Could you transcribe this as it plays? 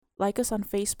Like us on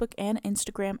Facebook and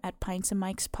Instagram at Pints and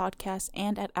Mikes Podcast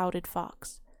and at Outed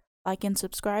Fox. Like and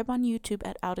subscribe on YouTube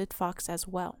at Outed Fox as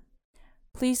well.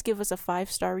 Please give us a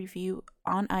 5-star review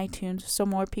on iTunes so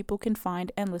more people can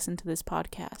find and listen to this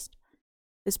podcast.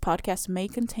 This podcast may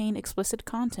contain explicit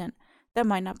content that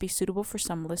might not be suitable for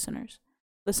some listeners.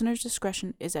 Listeners'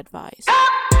 discretion is advised.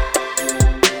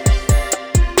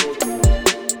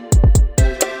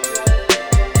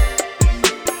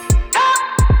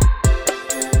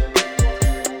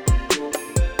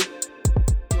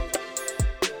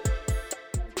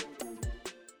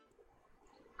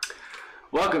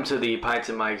 Welcome to the Pints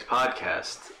and Mikes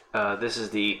podcast. This is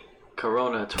the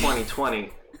Corona 2020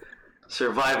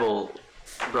 survival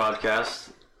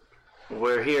broadcast.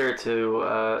 We're here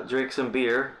to drink some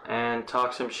beer and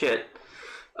talk some shit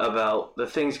about the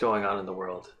things going on in the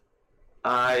world.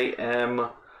 I am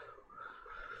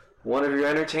one of your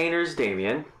entertainers,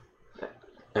 Damien.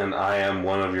 And I am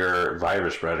one of your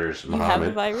virus spreaders, You Muhammad.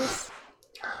 have a virus?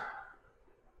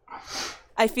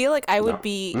 I feel like I would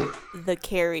be the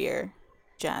carrier,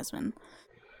 Jasmine.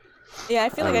 Yeah, I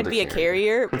feel like I'm I'd the be a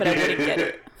carrier, but I wouldn't get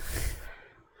it.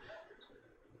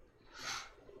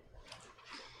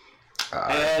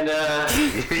 And,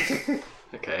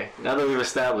 okay, now that we've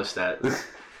established that,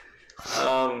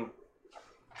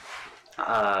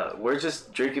 we're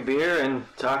just drinking beer and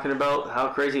talking about how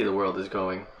crazy the world is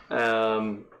going.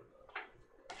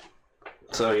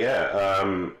 So yeah,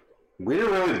 we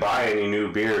didn't really buy any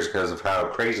new beers because of how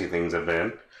crazy things have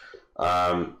been.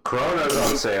 Corona's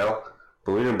on sale,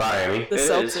 but we didn't buy any. The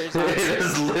seltzers. It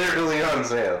is literally on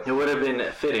sale. It would have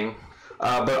been fitting.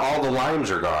 But all the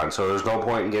limes are gone, so there's no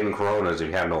point in getting Coronas if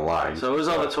you have no limes. So it was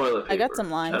all the toilet paper. I got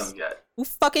some limes. I don't get. Who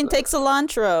fucking takes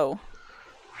cilantro?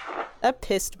 That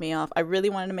pissed me off. I really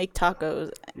wanted to make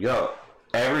tacos. Yo,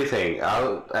 everything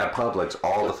out at Publix,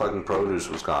 all the fucking produce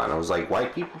was gone. I was like,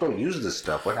 white people don't use this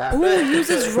stuff. What happened? Ooh,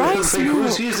 uses rice Like, milk.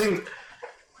 who's using...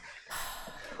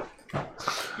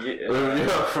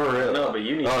 Yeah, for real. No, but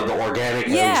you need Oh, to. the organic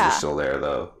eggs Yeah. are still there,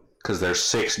 though. Because they're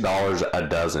 $6 a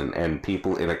dozen, and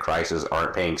people in a crisis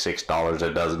aren't paying $6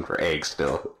 a dozen for eggs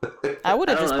still. I would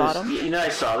have I just don't know, bought them. You know, I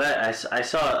saw that. I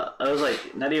saw. I was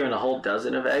like, not even a whole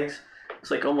dozen of eggs.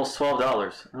 It's like almost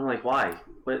 $12. I'm like, why?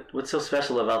 What's so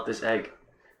special about this egg?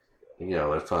 You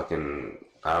know, it fucking...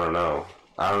 I don't know.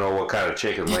 I don't know what kind of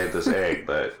chicken laid this egg,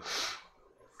 but...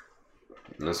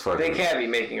 This fucking... They can't be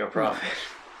making a profit.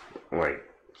 Wait.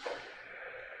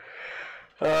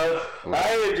 I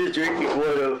am just drinking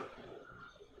one of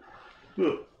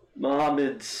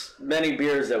Mohammed's many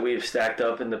beers that we've stacked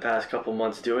up in the past couple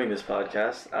months doing this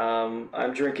podcast.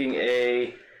 I'm drinking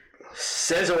a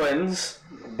Saison's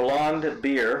blonde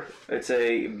beer. It's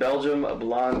a Belgium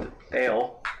blonde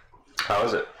ale. How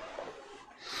is it?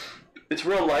 It's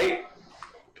real light,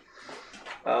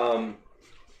 and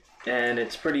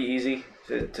it's pretty easy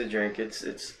to drink.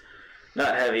 It's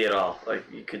not heavy at all. Like,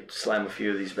 you could slam a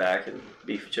few of these back and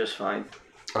be just fine.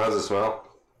 How does it smell?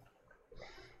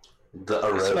 The It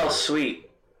aroma. smells sweet,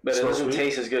 but it Smells doesn't sweet?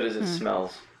 taste as good as it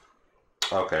smells.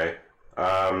 Okay.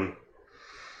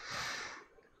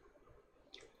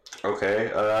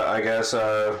 Okay. I guess,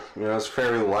 it's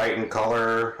fairly light in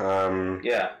color.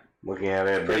 Yeah. Looking at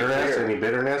it, Pretty bitterness? clear. Any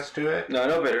bitterness to it?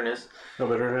 No bitterness. No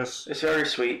bitterness? It's very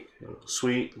sweet.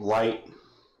 Sweet, light,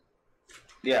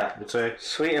 Yeah. I'd say.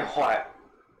 Sweet and hot.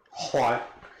 Hot.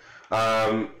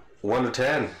 1 to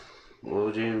 10. What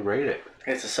would you rate it?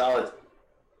 It's a solid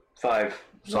 5.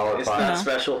 Solid It's 5. not No.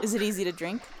 special. Is it easy to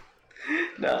drink?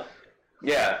 No.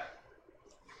 Yeah.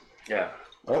 Yeah.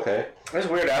 Okay. There's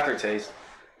a weird aftertaste.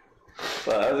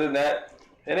 But other than that,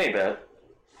 it ain't bad.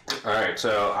 Alright,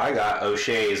 so I got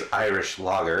O'Shea's Irish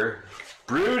Lager,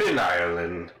 brewed in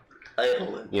Ireland.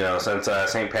 You know, since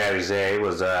St. Paddy's Day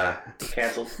was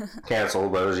Cancelled.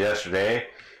 canceled, but it was yesterday.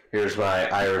 Here's my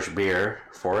Irish beer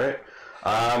for it.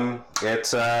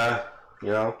 It's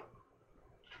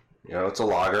it's a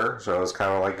lager, so it's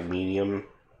kind of like a medium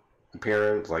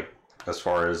appearance, like as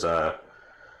far as the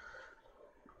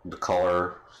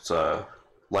color. It's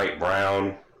light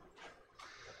brown.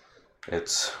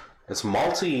 It's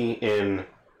malty in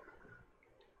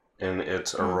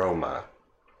its aroma,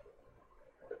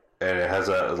 and it has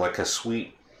a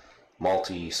sweet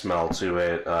malty smell to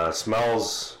it.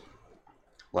 Smells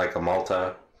like a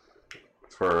Malta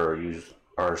for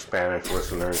our Spanish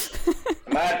listeners.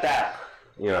 Mata.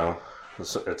 You know,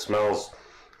 it smells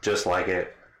just like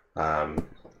it.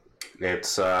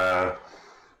 It's I'd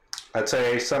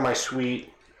say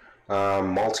semi-sweet.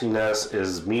 Maltiness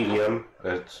is medium.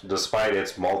 Despite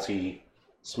its malty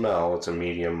smell, it's a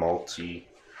medium malty.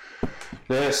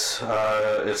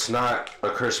 It's not a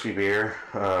crispy beer.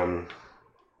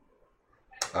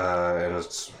 and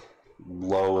it's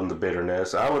low in the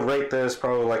bitterness. I would rate this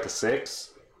probably like a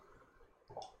 6.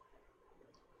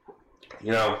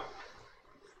 You know,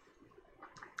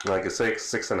 like a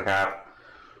 6, 6.5.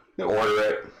 You order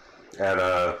it at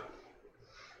a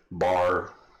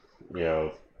bar. You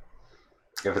know,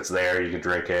 if it's there, you can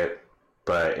drink it,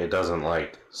 but it doesn't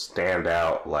like stand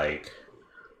out like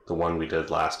the one we did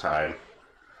last time.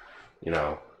 You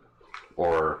know,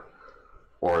 or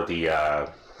the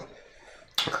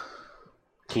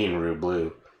Keen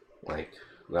Blue, like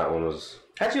that one was.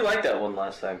 How'd you like that one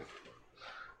last time?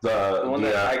 The one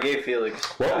that I gave Felix.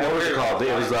 What was it called?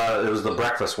 It was the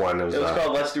breakfast one. It was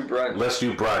called Let's Do Brunch. Let's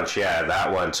Do Brunch. Yeah,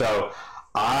 that one. So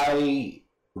I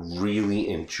really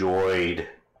enjoyed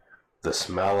the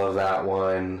smell of that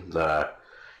one. The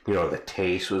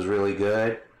taste was really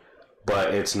good,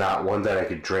 but it's not one that I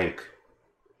could drink.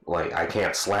 Like, I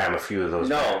can't slam a few of those.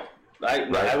 No, I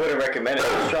wouldn't recommend it.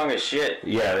 It was strong as shit.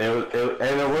 Yeah,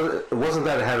 it wasn't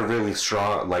that it had a really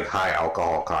strong, like, high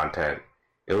alcohol content.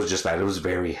 It was just that it was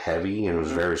very heavy and it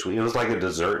was very sweet. It was like a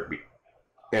dessert,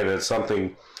 and it's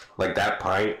something like that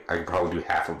pint. I could probably do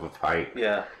half of a pint.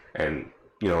 Yeah, and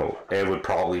it would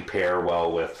probably pair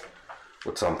well with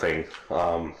something.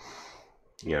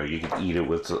 You could eat it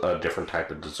with a different type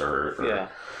of dessert. Or, yeah.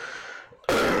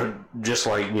 Just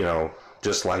like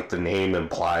the name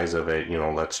implies of it,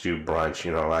 let's do brunch.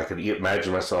 I could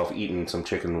imagine myself eating some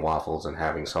chicken and waffles and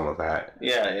having some of that.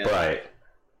 Yeah. But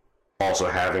also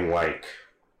having like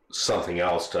something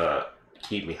else to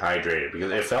keep me hydrated, because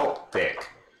it felt thick.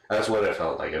 That's what it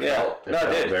felt like. It felt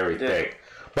very thick.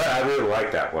 But I really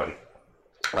like that one.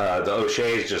 The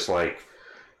O'Shea is just like,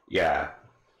 yeah.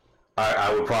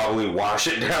 I would probably wash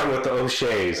it down with the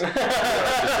O'Shea's.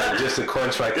 Just to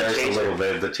quench my thirst a little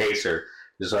bit. The chaser.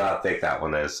 Just how thick that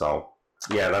one is. So,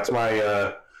 yeah, that's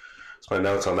my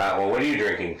notes on that one. What are you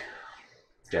drinking,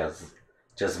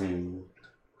 Jasmine?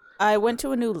 I went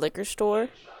to a new liquor store.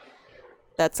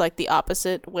 That's like the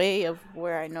opposite way of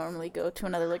where I normally go to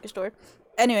another liquor store.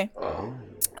 Anyway,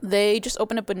 They just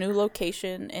opened up a new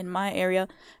location in my area,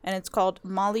 and it's called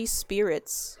Molly's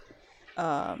Spirits.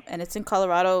 And it's in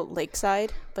Colorado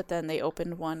Lakeside, but then they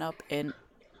opened one up in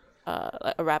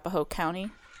Arapahoe County.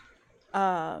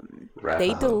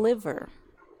 They deliver.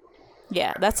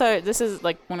 Yeah, this is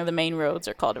like one of the main roads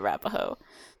are called Arapahoe.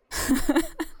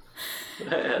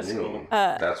 That's cool.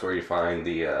 That's where you find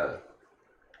the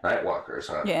Nightwalkers,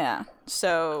 huh? Yeah,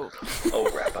 so...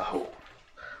 Arapahoe.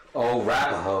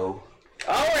 Arapahoe.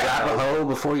 Arapahoe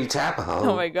before you tap a hoe.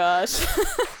 Oh my gosh.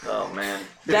 Oh, man.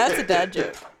 That's a dad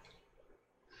joke.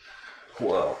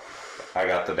 Well, I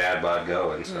got the dad bod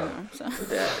going, so.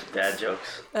 Dad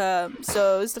jokes.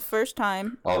 So it's the first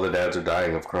time. All the dads are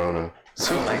dying of corona.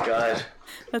 Oh my god.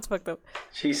 That's fucked up.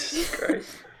 Jesus Christ.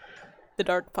 The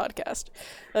Dark Podcast.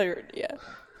 Yeah.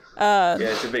 Yeah,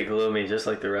 it's a bit gloomy, just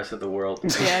like the rest of the world.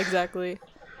 Yeah, exactly.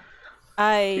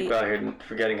 People out here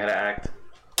forgetting how to act.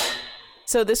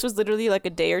 So this was literally like a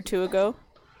day or two ago,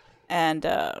 and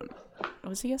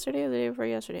was it yesterday or the day before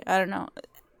yesterday? I don't know.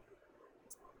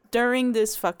 During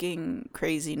this fucking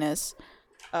craziness,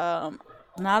 not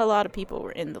a lot of people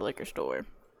were in the liquor store,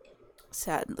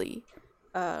 sadly.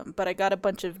 But I got a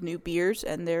bunch of new beers,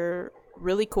 and they're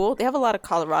really cool. They have a lot of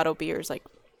Colorado beers, like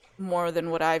more than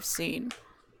what I've seen.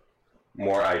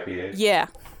 More IPAs? Yeah.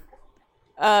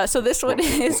 So this one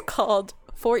is called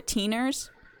 14ers.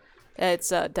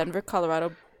 It's Denver,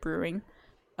 Colorado Brewing,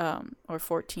 or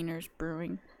 14ers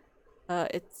Brewing.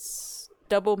 It's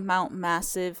Double Mount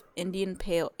Massive Indian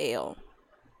Pale Ale.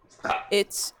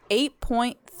 It's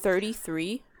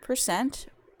 8.33%,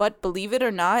 but believe it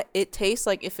or not, it tastes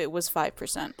like if it was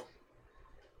 5%.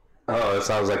 Oh, it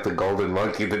sounds like the golden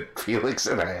monkey that Felix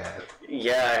and I had.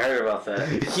 Yeah, I heard about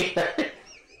that. Yeah.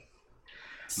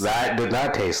 That did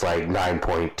not taste like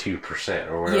 9.2%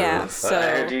 or whatever. Yeah, so... I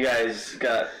heard you guys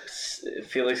got...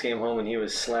 Felix came home and he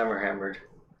was slammer hammered.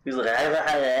 He was like,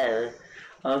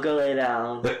 I'll go lay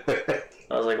down.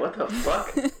 I was like, what the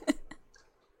fuck?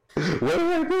 What did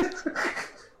I do?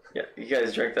 Yeah, you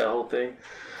guys drank that whole thing?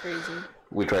 Crazy.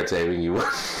 We tried saving you.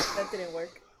 That didn't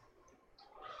work.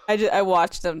 I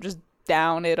watched them just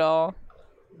down it all.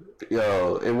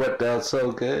 Yo, it went down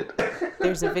so good.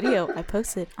 There's a video I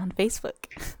posted on Facebook.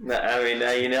 I mean,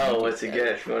 now you know what to get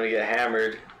if you want to get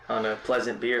hammered on a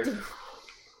pleasant beer.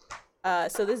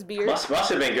 So this beer... Must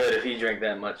have been good if you drank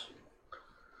that much.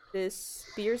 This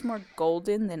beer's more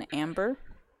golden than amber.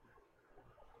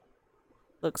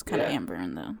 Looks kind of amber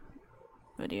in the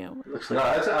video. No,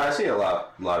 I see a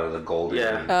lot of the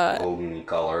golden, golden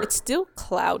color. It's still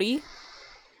cloudy.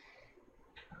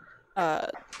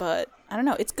 But I don't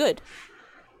know. It's good.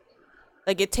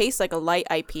 Like, it tastes like a light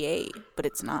IPA, but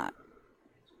it's not.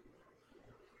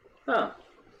 Huh.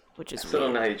 Which is Still don't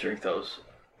weird. know how you drink those.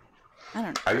 I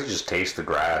don't know. I could just taste the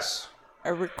grass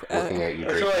looking at you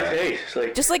That's drink all I that. taste.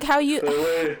 Like, just like how you,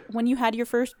 yeah. when you had your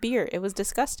first beer, it was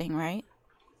disgusting, right?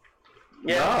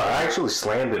 No, I actually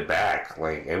slammed it back.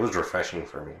 Like, it was refreshing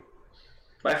for me.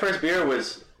 My first beer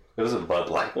was It was a Bud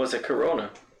Light. a Corona.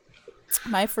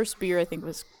 My first beer, I think,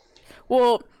 was...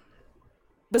 Well,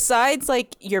 besides,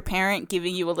 like, your parent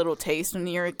giving you a little taste when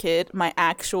you were a kid, my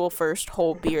actual first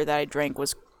whole beer that I drank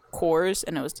was Coors,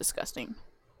 and it was disgusting.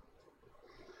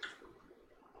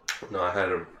 No, I had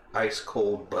an ice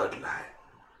cold Bud Light.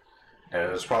 And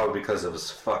it was probably because it was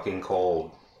fucking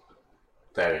cold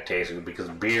that it tasted. Because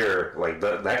beer, like,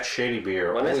 that shitty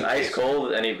beer... When it's only ice tastes-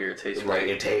 cold, any beer tastes Like, great.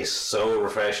 it tastes so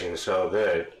refreshing, so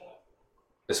good.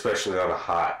 Especially on a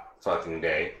hot fucking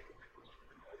day.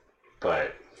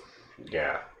 But,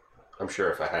 yeah. I'm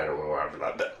sure if I had it, I would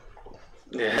not that.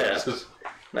 Yeah.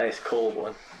 Nice cold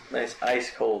one. Nice ice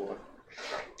cold one.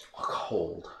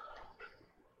 Cold.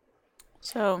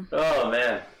 So, Oh,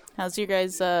 man. how's your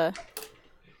guys'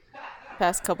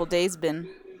 past couple days been?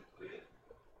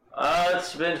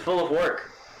 It's been full of work.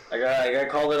 I got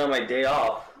called in on my day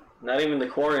off. Not even the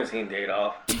quarantine day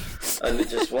off.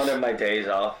 Just one of my days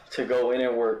off to go in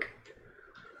and work.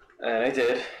 And I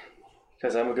did.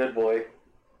 Because I'm a good boy.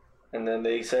 And then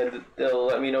they said that they'll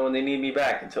let me know when they need me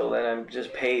back. Until then, I'm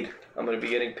just paid. I'm going to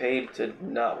be getting paid to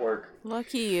not work.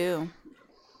 Lucky you.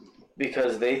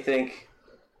 Because they think,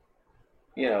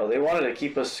 you know, they wanted to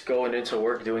keep us going into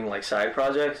work doing like side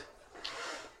projects.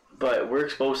 But we're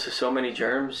exposed to so many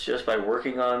germs just by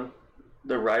working on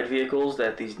the ride vehicles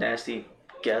that these nasty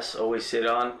guests always sit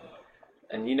on.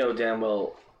 And you know damn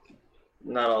well,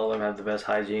 not all of them have the best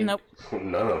hygiene. Nope.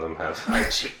 None of them have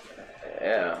hygiene.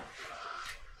 Yeah.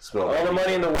 Smell All the like-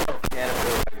 money in the world can't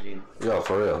afford hygiene. Yo,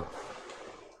 for real.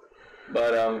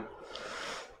 But,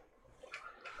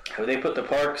 they put the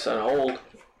parks on hold,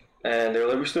 and they're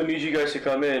like, we still need you guys to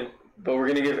come in, but we're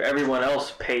going to give everyone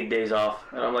else paid days off.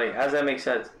 And I'm like, how does that make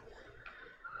sense?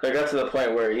 I got to the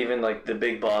point where even, like, the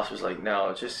big boss was like,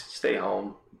 no, just stay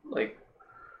home. Like,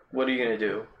 what are you going to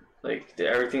do? Like,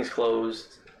 everything's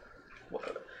closed.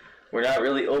 We're not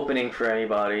really opening for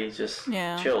anybody. Just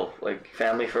chill. Like,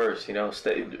 family first, you know?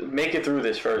 Make it through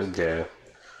this first. Yeah.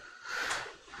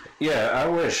 Yeah, I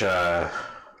wish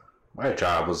my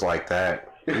job was like that.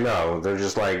 No, they're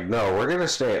just like, no, we're going to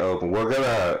stay open. We're going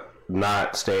to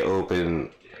not stay open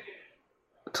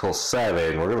till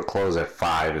 7. We're going to close at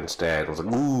 5 instead. I was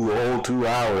like, ooh, whole 2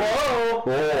 hours. Whoa!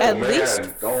 Oh, At man. least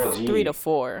Oh, gee. 3 to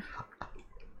 4.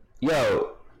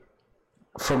 Yo,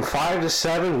 from 5 to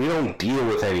 7, we don't deal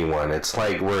with anyone. It's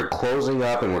like we're closing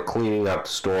up and we're cleaning up the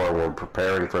store and we're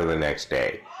preparing for the next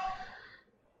day.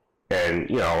 And,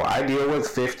 you know, I deal with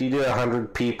 50 to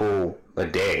 100 people a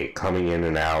day coming in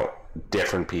and out.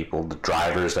 Different people, the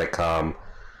drivers that come,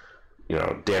 you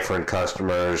know, different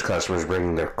customers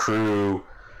bringing their crew.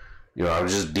 You know, I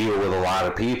just deal with a lot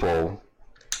of people.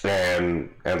 And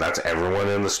that's everyone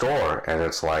in the store. And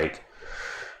it's like,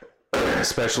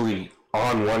 especially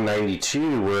on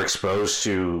 192, we're exposed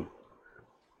to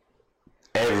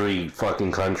every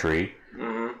fucking country.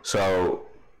 Mm-hmm. So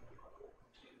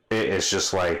it's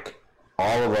just like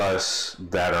all of us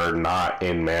that are not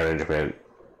in management,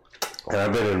 and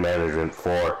I've been in management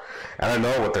before, and I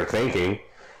know what they're thinking.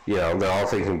 You know, they're all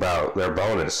thinking about their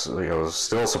bonus. You know,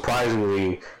 still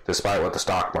surprisingly, despite what the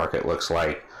stock market looks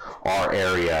like, our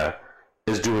area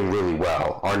is doing really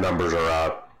well. Our numbers are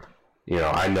up. You know,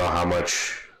 I know how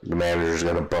much the manager's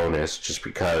going to bonus just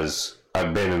because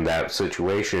I've been in that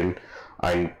situation.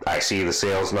 I see the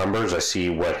sales numbers, I see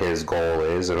what his goal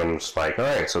is, and I'm just like, all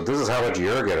right, so this is how much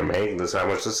you're going to make, this is how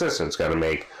much the assistant's going to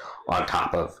make on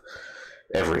top of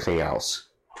everything else.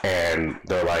 And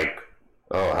they're like,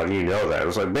 oh, how do you know that? I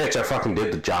was like, bitch, I fucking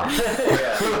did the job.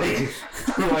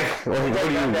 like, what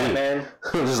do you mean? Man.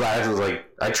 I was like,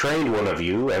 I trained one of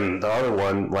you, and the other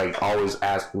one, like, always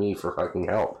asked me for fucking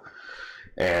help.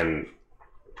 And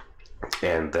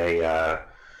they,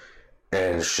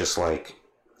 and it's just like,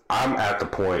 I'm at the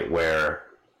point where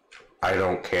I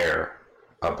don't care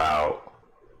about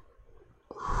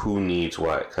who needs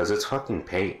what, because it's fucking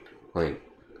paint. Like,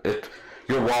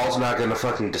 your wall's not gonna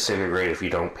fucking disintegrate if you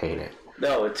don't paint it.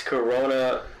 No, it's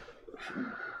Corona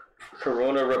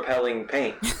repelling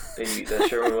paint that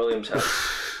Sherwin-Williams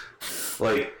has.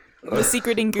 Like, The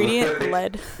secret ingredient,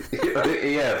 lead.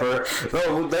 yeah,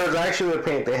 there's actually a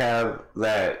paint they have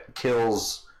that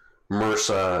kills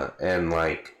MRSA and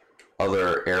like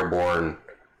other airborne.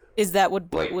 Is that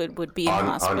what Like, would be in on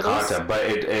hospitals? content, but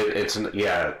it's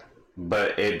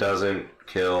but it doesn't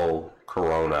kill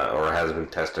corona or has been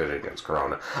tested against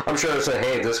corona. I'm sure they say,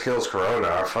 hey, this kills corona.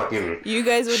 Our fucking... You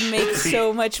guys would make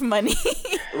so much money.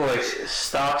 Like,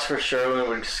 stocks for sure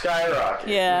would skyrocket.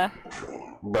 Yeah.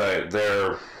 But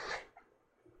they're...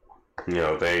 You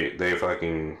know, they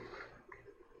fucking...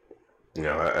 You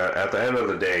know, at the end of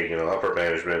the day, you know, upper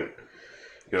management,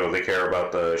 you know, they care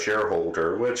about the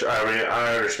shareholder, which, I mean,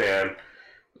 I understand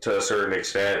to a certain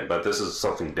extent, but this is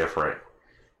something different.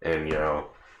 And, you know,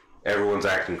 everyone's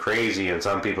acting crazy, and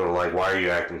some people are like, why are you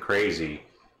acting crazy?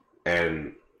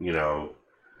 And, you know,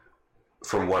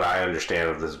 from what I understand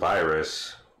of this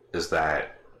virus, is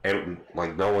that,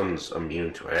 like, no one's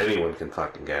immune to it. Anyone can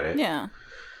fucking get it. Yeah.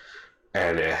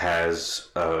 And it has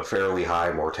a fairly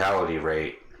high mortality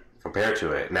rate compared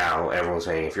to it. Now, everyone's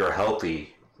saying if you're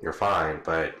healthy, you're fine.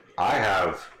 But I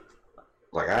have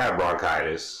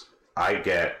bronchitis. I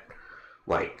get,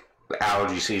 like, the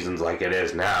allergy season's like it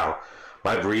is now.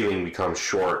 My breathing becomes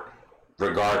short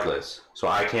regardless. So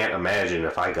I can't imagine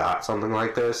if I got something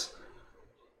like this,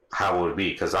 how it would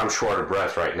be. Because I'm short of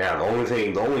breath right now. The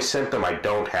only symptom I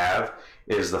don't have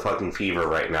is the fucking fever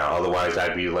right now. Otherwise,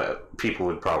 people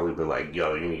would probably be like,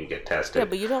 yo, you need to get tested. Yeah,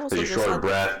 but you'd also just short had of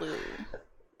breath. the flu.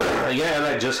 Yeah, and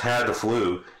I just had the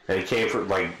flu, and it came from,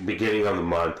 like, beginning of the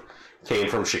month. Came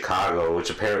from Chicago, which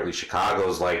apparently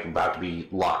Chicago's, like, about to be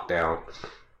locked down.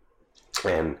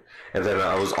 And then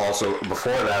I was also,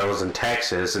 before that, I was in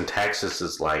Texas, and Texas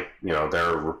is, like, you know,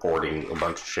 they're reporting a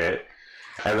bunch of shit.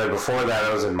 And then before that,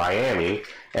 I was in Miami,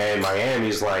 and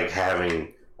Miami's, like,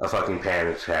 having a fucking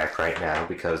panic attack right now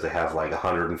because they have, like,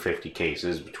 150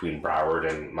 cases between Broward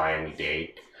and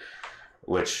Miami-Dade,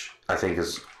 which I think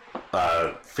is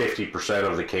 50%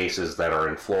 of the cases that are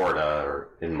in Florida are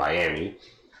in Miami.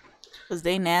 Because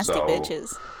they nasty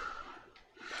bitches.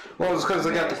 Well, it's because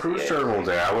they got the cruise terminals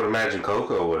there. I would imagine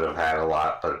Coco would have had a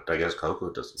lot, but I guess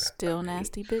Coco doesn't. Still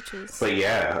nasty bitches. But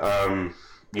yeah,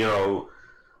 you know,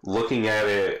 looking at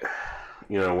it, I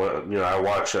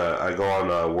go on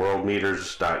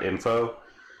worldmeters.info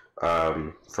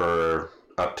for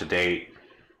up-to-date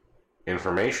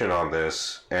information on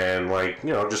this, and, like,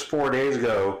 you know, just 4 days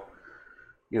ago,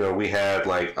 you know, we had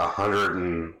like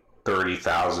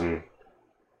 130,000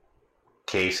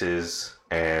 cases,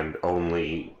 and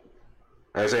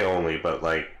I say only, but,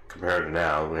 like, compared to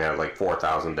now, we had like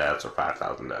 4,000 deaths or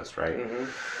 5,000 deaths, right? Mm-hmm.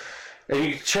 And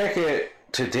you check it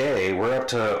today, we're up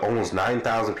to almost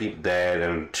 9,000 people dead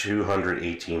and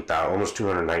almost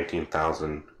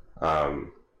 219,000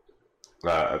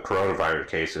 coronavirus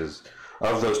cases.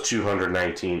 Of those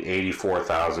 219,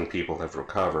 84,000 people have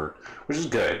recovered, which is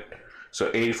good. So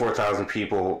 84,000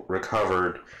 people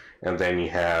recovered, and then you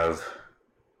have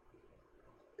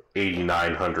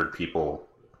 8,900 people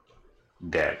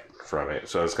dead from it.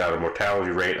 So it's got a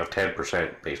mortality rate of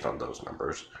 10% based on those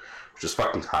numbers, which is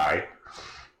fucking high.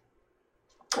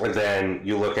 And then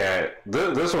you look at,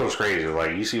 this one's crazy,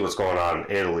 like, you see what's going on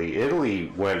in Italy.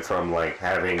 Italy went from, like,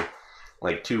 having,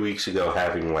 like, 2 weeks ago,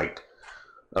 having, like,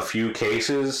 a few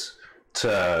cases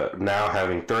to now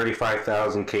having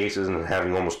 35,000 cases and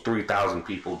having almost 3,000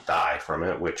 people die from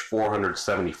it, which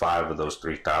 475 of those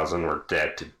 3,000 were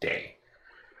dead today.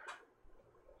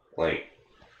 Like,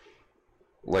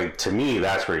 to me,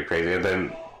 that's pretty crazy. And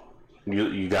then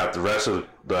you got the rest of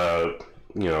the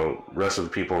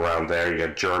people around there. You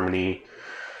got Germany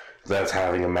that's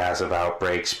having a massive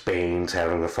outbreak. Spain's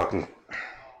having a fucking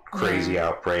crazy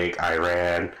outbreak.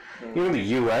 Iran. Even the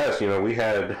U.S., you know, we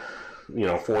had,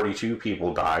 42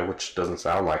 people die, which doesn't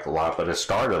sound like a lot, but it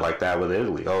started like that with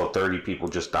Italy. 30 people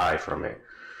just died from it.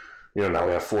 Now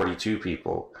we have 42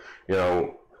 people.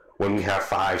 When we have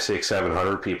 500, 600,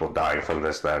 700 people dying from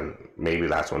this, then maybe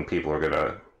that's when people are going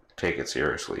to take it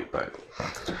seriously. But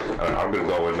I'm going to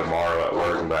go in tomorrow at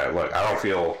work and be like, look, I don't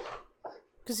feel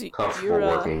comfortable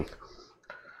working.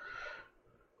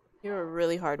 You're a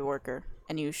really hard worker,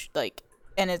 and you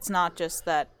and it's not just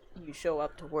that you show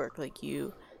up to work, like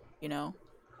you know,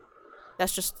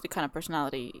 that's just the kind of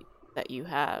personality that you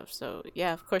have. So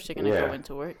yeah, of course you're gonna go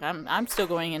into work. I'm still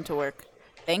going into work,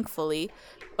 thankfully,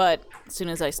 but as soon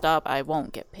as I stop, I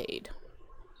won't get paid.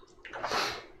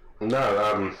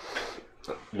 No,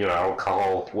 I'll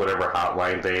call whatever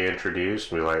hotline they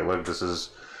introduce and be like, look, this is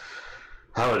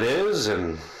how it is,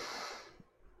 and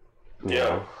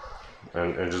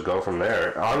and just go from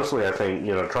there. Honestly, I think,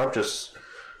 Trump just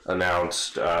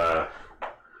announced, what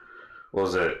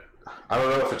was it? I don't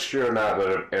know if it's true or not,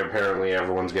 but apparently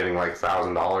everyone's getting like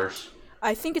 $1,000.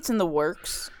 I think it's in the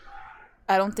works.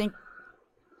 I don't think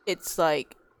it's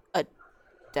like a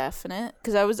definite,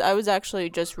 because I was actually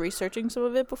just researching some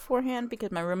of it beforehand,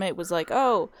 because my roommate was like,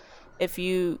 oh, if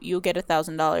you'll get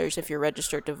 $1,000 if you're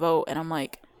registered to vote, and I'm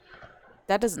like,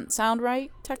 that doesn't sound right,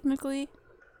 technically.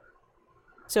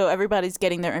 So everybody's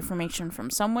getting their information from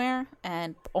somewhere,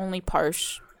 and only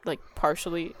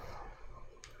partially...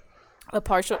 A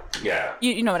partial... Yeah.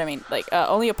 You know what I mean? Like,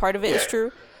 only a part of it is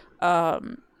true.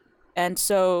 And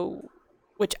so...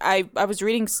 Which I was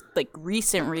reading, like,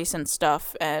 recent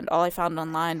stuff, and all I found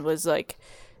online was, like,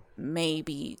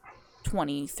 maybe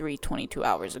 22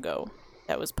 hours ago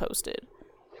that was posted.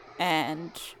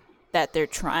 And that they're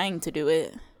trying to do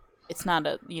it. It's not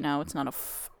a, it's not a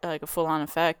full-on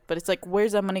effect, but it's like,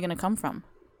 where's that money going to come from?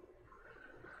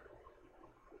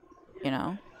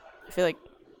 I feel like...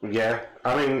 Yeah,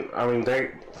 I mean, I don't know.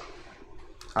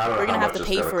 We're going to have to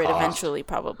pay for it cost. eventually,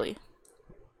 probably.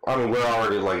 I mean, we're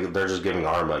already, like, they're just giving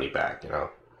our money back,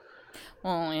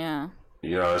 Well, yeah.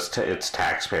 It's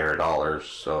taxpayer dollars,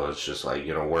 so it's just like,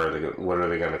 what are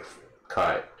they going to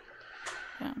cut?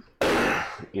 Yeah.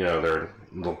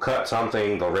 They'll cut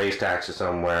something, they'll raise taxes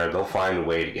somewhere, they'll find a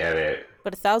way to get it.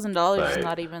 But $1,000 is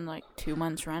not even, like, 2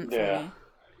 months rent for me.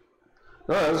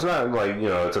 No, it's not, like,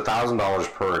 it's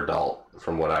 $1,000 per adult,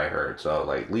 from what I heard. So,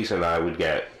 like, Lisa and I would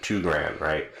get $2,000,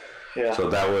 right? Yeah. So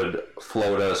that would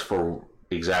float us for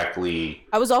exactly...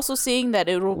 I was also seeing that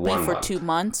it will be for month. 2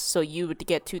 months, so you would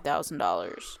get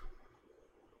 $2,000.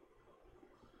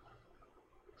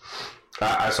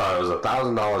 I saw it was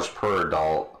 $1,000 per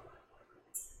adult.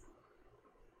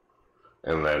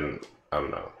 And then, I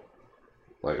don't know.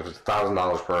 Like, if it's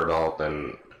 $1,000 per adult,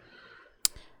 then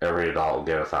every adult will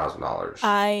get $1,000.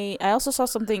 I also saw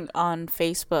something on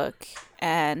Facebook,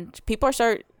 and people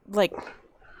like,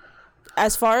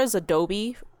 as far as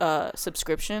Adobe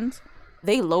subscriptions,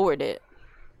 they lowered it.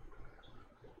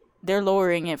 They're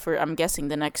lowering it for, I'm guessing,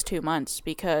 the next 2 months,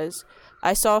 because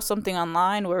I saw something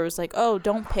online where it was like, oh,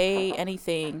 don't pay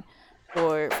anything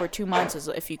for 2 months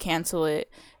if you cancel it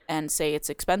and say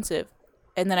it's expensive.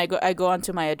 And then I go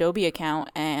onto my Adobe account,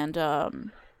 and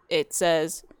it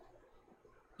says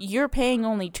you're paying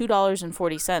only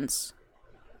 $2.40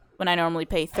 when I normally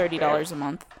pay $30 a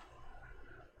month.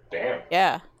 Damn.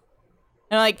 Yeah.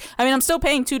 And I'm still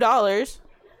paying $2.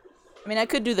 I mean, I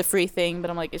could do the free thing, but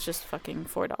I'm like, it's just fucking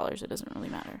 $4. It doesn't really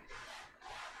matter.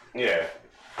 Yeah.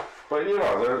 But,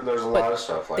 there's a lot of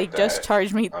stuff like that. They just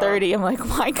charged me $30. I'm like,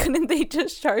 why couldn't they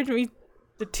just charge me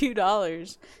the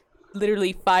 $2?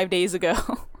 Literally 5 days ago.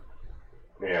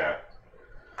 Yeah.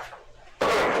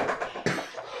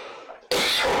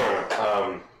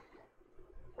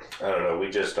 I don't know. We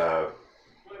just,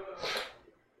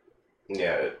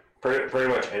 pretty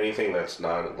much anything that's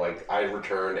not, like, I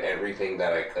returned everything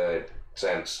that I could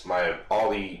since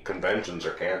all the conventions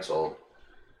are canceled.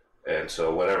 And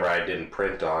so whatever I didn't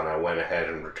print on, I went ahead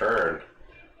and returned.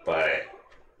 But,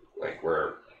 like,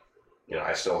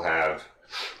 I still have,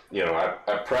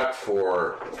 I prepped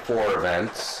for 4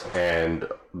 events, and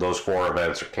those 4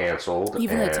 events are canceled.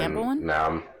 Even the Tampa one?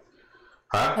 Now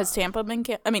Has Tampa been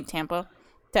Tampa,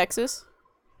 Texas?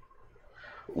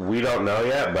 We don't know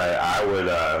yet, but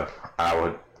I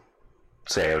would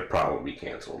say it would probably be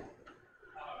canceled.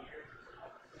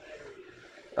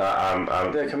 The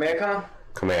CommandCon?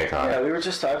 CommandCon. Yeah, we were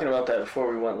just talking about that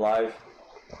before we went live.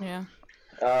 Yeah.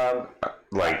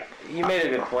 You made a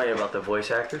good point about the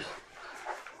voice actors.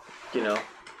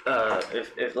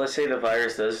 If let's say the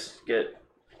virus does get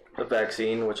a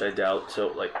vaccine, which I doubt, so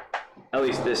like at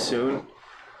least this soon,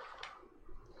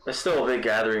 there's still a big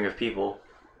gathering of people.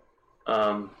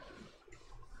 And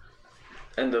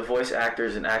the voice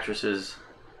actors and actresses,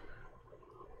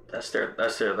 that's their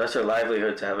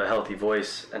livelihood, to have a healthy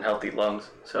voice and healthy lungs.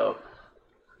 So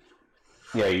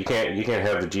yeah, you can't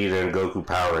have Vegeta and Goku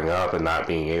powering up and not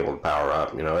being able to power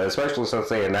up, especially since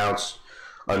they announced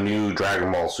a new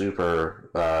Dragon Ball Super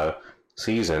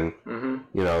season.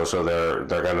 Mm-hmm. So they're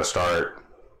going to start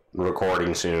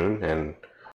recording soon, and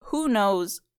who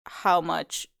knows how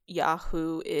much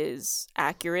Yahoo is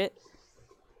accurate.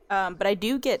 But I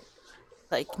do get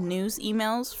like news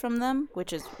emails from them,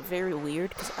 which is very weird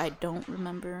because I don't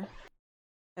remember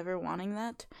ever wanting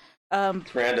that.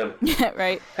 It's random. Yeah,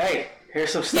 right. Hey,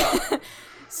 here's some stuff.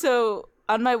 So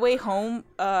on my way home,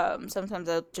 sometimes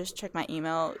I'll just check my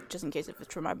email just in case if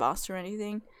it's from my boss or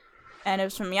anything. And it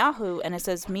was from Yahoo, and it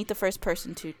says, meet the first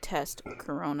person to test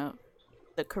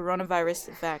the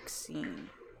coronavirus vaccine.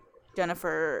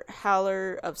 Jennifer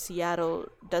Haller of Seattle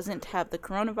doesn't have the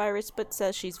coronavirus, but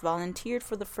says she's volunteered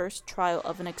for the first trial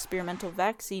of an experimental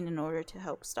vaccine in order to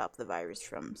help stop the virus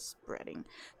from spreading.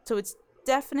 So it's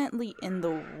definitely in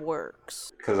the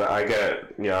works. Because I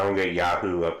don't get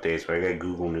Yahoo updates, but I get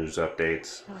Google News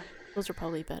updates. Oh, those are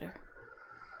probably better.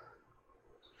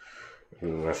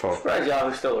 My phone. Surprised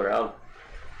Yahoo's still around.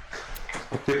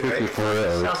 Right? For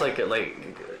real. Sounds like it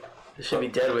It should be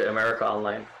dead with America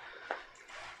Online.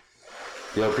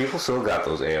 Yo, people still got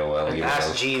those AOL And emails.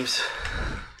 Ask Jeeves.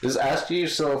 Is Ask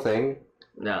Jeeves still a thing?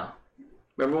 No.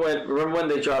 Remember when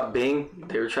they dropped Bing?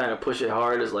 They were trying to push it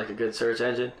hard as like a good search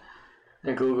engine,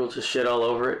 and Google just shit all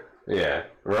over it. Yeah.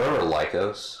 Remember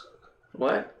Lycos?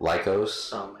 What? Lycos?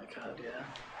 Oh my god,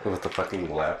 yeah. With the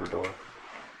fucking Labrador.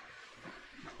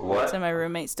 What? So my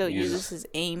roommate still Use- uses his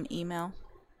AIM email.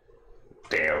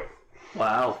 Damn.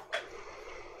 Wow.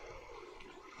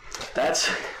 That's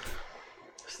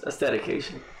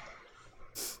dedication.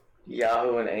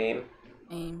 Yahoo and AIM.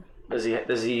 AIM. Does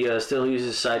he still use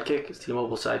his Sidekick? His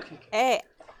T-Mobile Sidekick? Hey,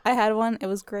 I had one. It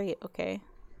was great. Okay,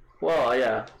 Well,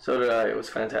 yeah. So did I. It was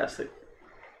fantastic.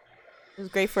 it was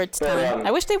great for its But, time.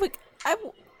 I wish they would.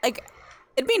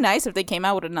 It'd be nice if they came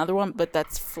out with another one, but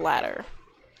that's flatter.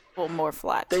 Well, more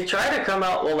flat. They tried to come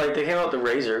out. Well, like they came out with the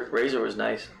Razor. Razor was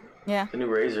nice. Yeah. The new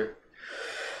Razor.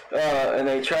 And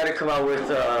they tried to come out with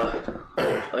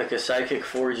like a Sidekick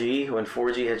 4G when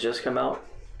 4G had just come out.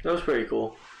 That was pretty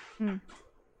cool. Had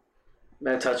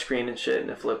a touchscreen and shit,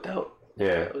 and it flipped out.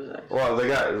 Yeah. That was nice. Well, they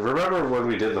got. Remember when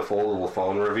we did the foldable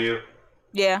phone review?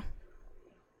 Yeah.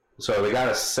 So they got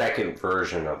a second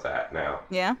version of that now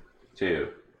Yeah. too,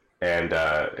 and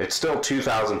it's still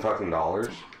 $2,000.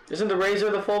 Isn't the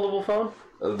Razor the foldable phone?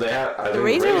 I think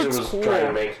Razor looks was cool. trying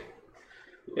to make.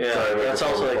 Yeah, Trying to make that's the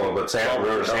also foldable like. phone, but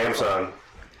remember $12.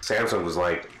 Samsung was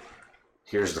like,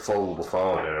 "Here's the foldable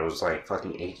phone," and it was like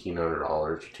fucking $1,800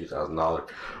 or $2,000.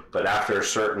 But after a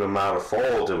certain amount of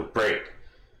folds, it would break.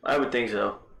 I would think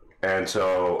so. And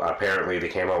so apparently they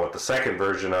came out with the second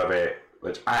version of it,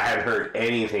 which I hadn't heard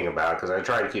anything about because I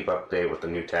try to keep up to date with the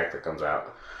new tech that comes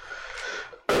out.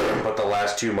 But the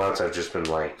last 2 months I've just been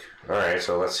like, all right,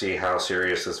 so let's see how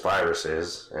serious this virus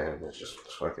is, and it's just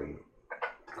fucking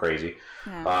crazy.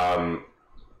 Yeah.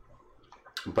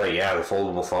 But yeah, the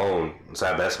foldable phone is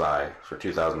at Best Buy for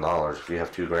 $2,000. If you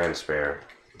have $2,000 spare,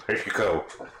 there you go.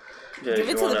 Yeah, Give if it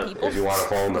you to the wanna- people. If you want a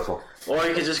phone, the phone. Or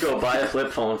you could just go buy a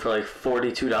flip phone for like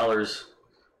 $42.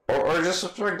 Or just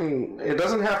fucking, it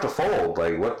doesn't have to fold.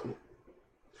 Like what?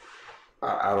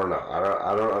 I don't know.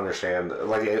 I don't understand.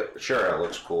 Like, sure, it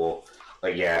looks cool.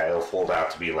 Like, yeah, it'll fold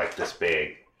out to be like this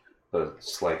big, but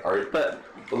it's like, But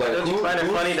like, don't you who- find it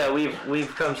who- funny that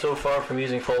we've come so far from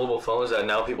using foldable phones that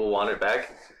now people want it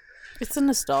back? It's a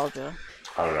nostalgia.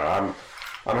 I don't know.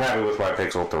 I'm happy with my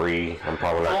Pixel 3. I'm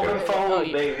probably not Folding gonna.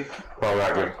 phone, baby. Probably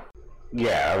not gonna.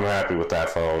 Yeah, I'm happy with that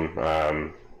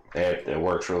phone. It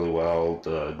works really well.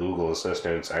 The Google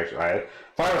Assistants, actually, I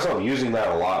find myself using that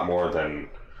a lot more than,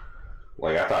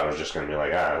 like, I thought it was just gonna be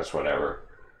like, it's whatever.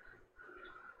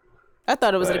 I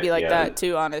thought it was gonna But, be like yeah. that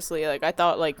too. Honestly, like I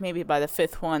thought, like maybe by the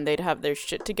fifth one they'd have their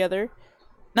shit together.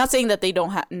 Not saying that they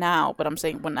don't have now, but I'm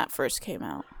saying when that first came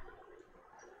out.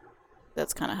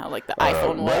 That's kind of how like the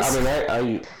iPhone But, was. I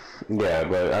mean, yeah,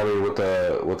 but I mean with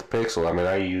the Pixel, I mean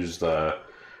I use the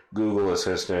Google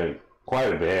Assistant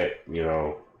quite a bit. You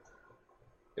know,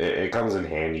 it comes in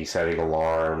handy setting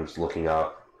alarms, looking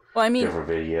up Well, I mean, different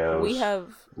videos, we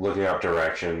have looking up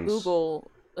directions.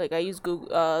 Google. Like I use Google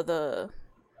the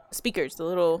speakers, the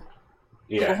little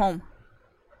Google yeah, Home.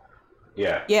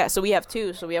 yeah, Yeah, so we have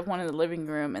two. So we have one in the living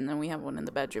room, and then we have one in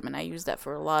the bedroom, and I use that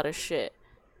for a lot of shit.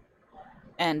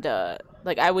 And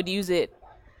like I would use it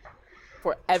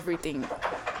for everything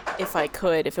if I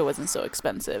could, if it wasn't so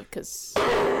expensive, because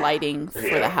lighting for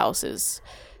Yeah. the house is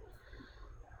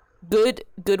good.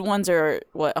 Good ones are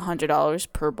what, $100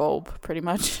 per bulb, pretty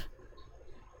much.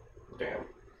 damn.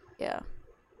 Yeah,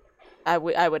 I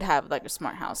would have like a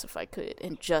smart house if I could,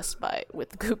 and just buy it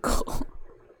with Google.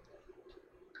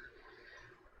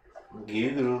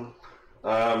 Google.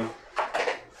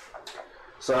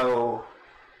 So,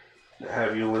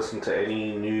 have you listened to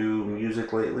any new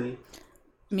music lately?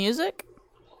 Music?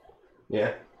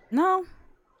 Yeah. No.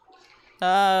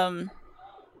 Not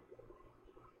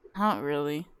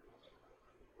really.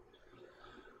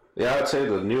 Yeah, I'd say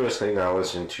the newest thing I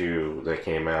listened to that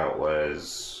came out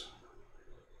was,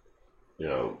 you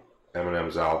know,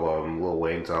 Eminem's album, Lil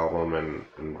Wayne's album,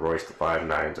 and Royce the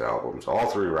 5'9's albums. All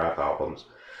three rap albums.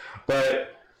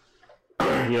 But,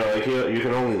 you know, like you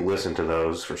can only listen to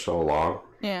those for so long.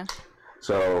 Yeah.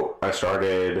 So I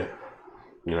started,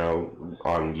 you know,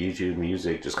 on YouTube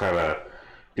Music, just kind of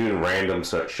doing random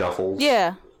shuffles.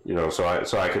 Yeah. You know, so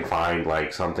I could find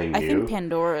like something new. I think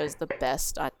Pandora is the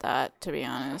best at that, to be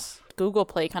honest. Google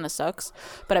Play kind of sucks,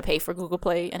 but I pay for Google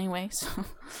Play anyway, so.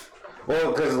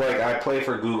 Well, because like I play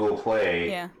for Google Play,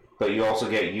 Yeah. but you also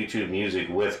get YouTube Music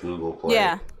with Google Play.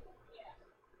 Yeah.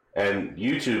 And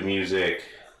YouTube Music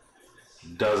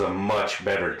does a much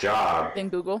better job Then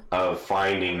Google. of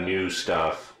finding new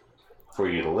stuff for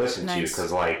you to listen to, Nice.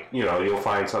 because like, you know, you'll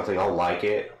find something, I'll like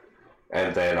it,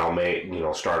 and then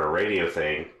I'll start a radio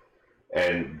thing,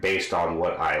 and based on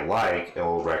what I like, it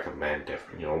will recommend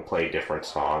different, play different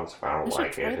songs. If I don't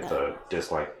like it, hit the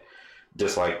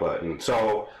dislike button.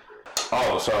 So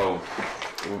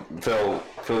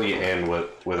fill you in with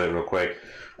it real quick.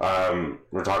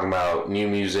 We're talking about new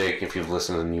music. If you've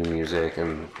listened to new music,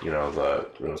 and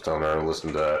telling her to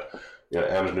listen to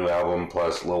M's new album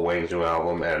plus Lil Wayne's new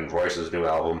album and Royce's new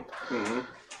album. Mm-hmm.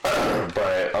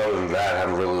 But other than that, I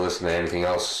haven't really listened to anything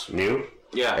else new.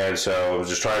 Yeah. And so I was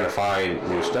just trying to find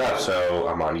new stuff. So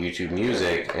I'm on YouTube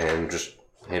Music and just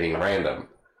hitting random,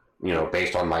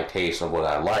 based on my taste of what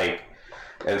I like.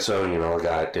 And so, I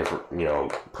got different,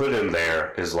 put in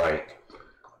there is like,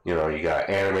 you got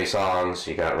anime songs,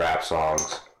 you got rap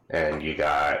songs, and you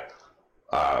got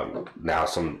now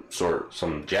some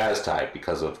jazz type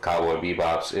because of Cowboy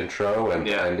Bebop's intro and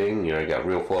ending. You got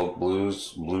Real Folk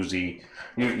Blues, bluesy.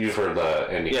 You've heard the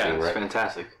ending thing, right? Yeah, it's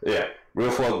fantastic. Yeah.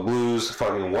 Real Folk Blues,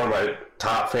 fucking one of my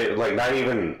top favorite, like not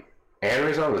even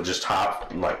anime songs, but just top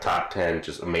 10,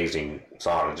 just amazing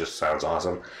song. It just sounds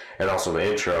awesome. And also the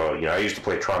intro, I used to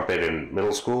play trumpet in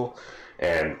middle school,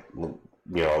 and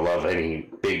I love any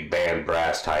big band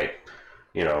brass type,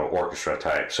 orchestra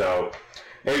type. So,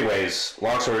 anyways,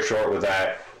 long story short with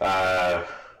that,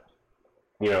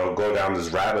 go down this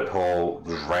rabbit hole,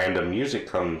 this random music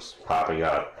comes popping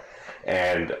up.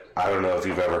 And I don't know if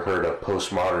you've ever heard of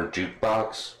postmodern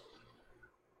jukebox.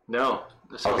 No,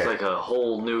 this sounds like a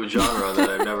whole new genre that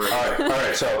I've never heard. All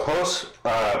right. So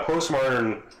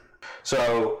postmodern.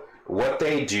 So what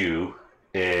they do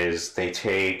is they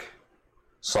take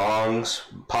songs,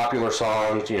 popular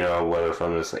songs, whether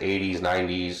from the 80s,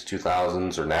 90s,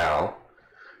 2000s, or now,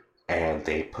 and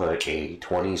they put a 20s,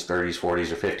 30s,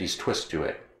 40s, or 50s twist to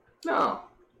it. No.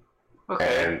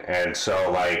 Okay. And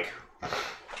so like.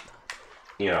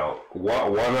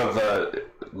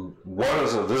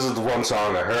 This is the one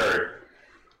song I heard,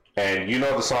 and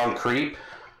the song Creep?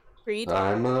 Creed?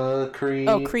 I'm a creep.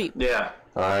 Oh, Creep. Yeah.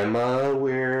 I'm a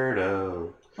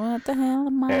weirdo. What the hell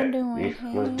am I doing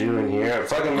here? What's doing here?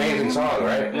 Fucking amazing song,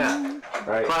 right? Yeah.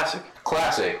 Right.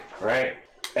 Classic, right?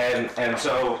 And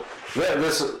so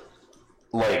this,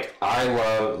 like, I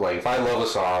love, like, if I love a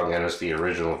song and it's the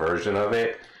original version of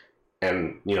it,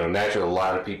 and naturally a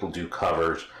lot of people do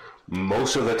covers.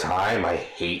 Most of the time, I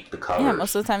hate the covers. Yeah,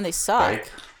 most of the time they suck. Right?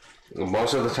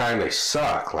 Most of the time they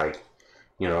suck. Like,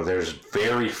 there's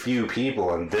very few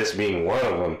people, and this being one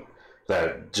of them,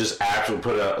 that just actually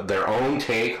put their own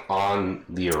take on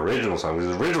the original song.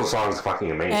 Because the original song is fucking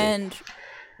amazing. And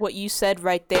what you said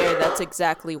right there, that's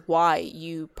exactly why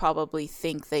you probably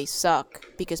think they suck.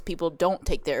 Because people don't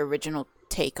take their original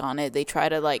take on it. They try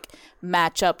to, like,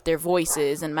 match up their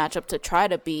voices and match up to try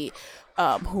to be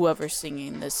whoever's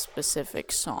singing this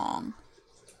specific song.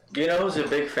 Who's a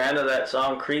big fan of that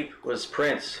song Creep was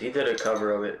Prince. He did a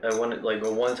cover of it at one, like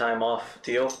a one-time off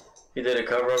deal. He did a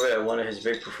cover of it at one of his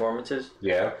big performances.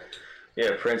 Yeah.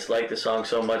 Yeah, Prince liked the song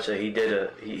so much that he did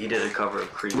a cover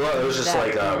of Creep. Well, it was just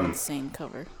That like insane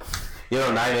cover.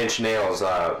 9 Inch Nails.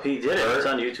 He did it. It's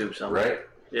on YouTube somewhere. Right?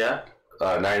 Yeah.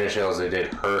 9 Inch Nails, they did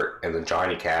Hurt, and then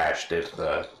Johnny Cash did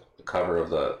the cover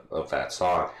of that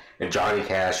song. And Johnny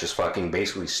Cash just fucking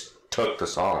basically took the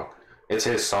song. It's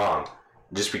his song,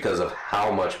 just because of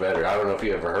how much better. I don't know if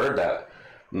you ever heard that,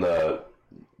 the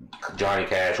Johnny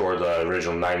Cash or the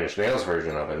original 9 Inch Nails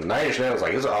version of it. 9 Inch Nails,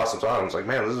 like, it's an awesome song. It's like,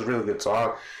 man, this is a really good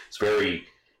song. It's very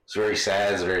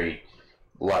sad. It's a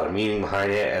lot of meaning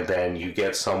behind it. And then you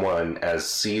get someone as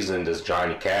seasoned as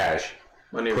Johnny Cash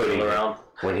when he was still around.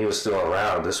 When he was still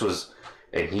around,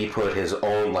 and he put his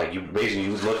own, like, you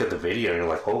look at the video and you're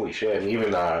like, holy shit. And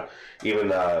even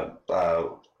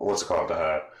what's it called?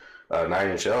 9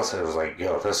 Inch Nails, it was like,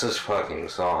 yo, this is fucking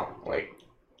song. Like,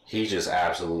 he just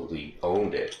absolutely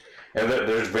owned it. And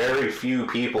there's very few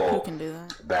people Who can do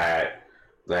that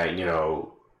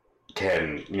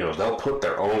can, they'll put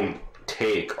their own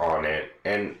take on it.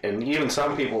 And even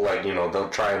some people, like, they'll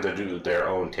try to do their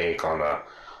own take on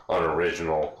an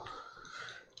original,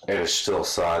 and it still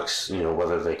sucks,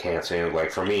 whether they can't sing it.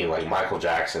 Like, for me, like, Michael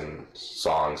Jackson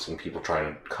songs and people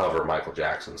trying to cover Michael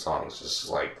Jackson songs, it's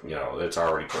like, it's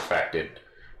already perfected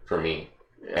for me.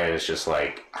 And it's just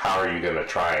like, how are you going to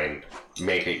try and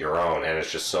make it your own? And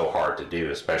it's just so hard to do,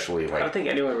 especially, like... I don't think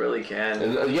anyone really can.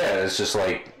 Yeah, it's just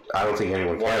like, I don't think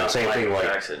anyone can. Same thing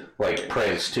like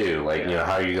Prince, too. Like,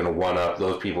 how are you going to one-up?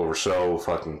 Those people were so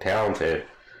fucking talented.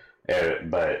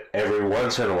 But every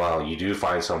once in a while, you do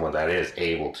find someone that is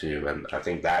able to, and I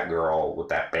think that girl with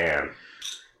that band,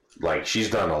 like she's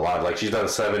done a lot. Like she's done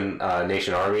Seven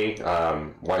Nation Army,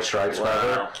 White Stripes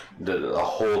cover, a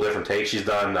whole different take. She's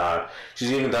done.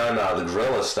 She's even done the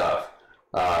Gorilla stuff.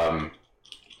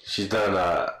 She's done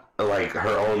like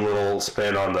her own little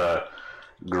spin on the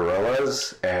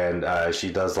Gorillas, and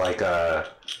she does like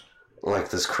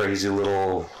this crazy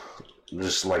little,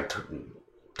 just like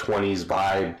 20s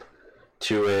vibe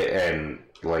to it, and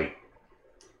like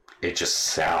it just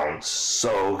sounds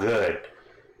so good.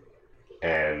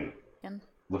 And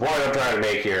the point I'm trying to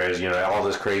make here is, all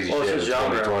this crazy shit is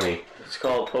 2020. It's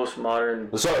called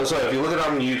postmodern. So if you look it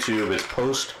up on YouTube, it's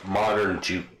postmodern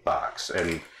jukebox,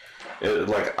 and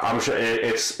I'm sure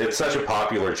it's such a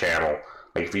popular channel.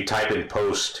 Like if you type in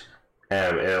post,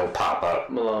 it'll pop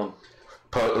up. Malone.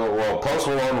 Post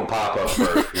Malone will pop up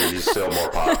first because he's still more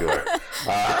popular.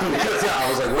 Because I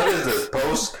was like, what is this?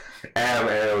 Post M,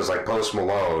 and it was like Post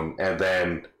Malone, and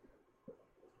then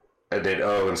I did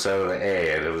O instead of the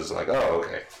A, and it was like, oh,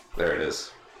 okay, there it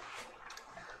is.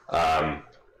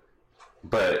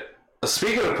 But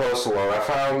speaking of Post Malone, I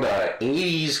found an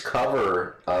 80s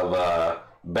cover of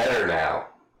Better Now.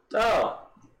 Oh.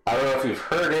 I don't know if you've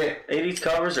heard it. 80s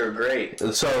covers are great.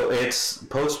 So it's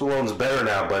Post Malone's Better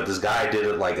Now, but this guy did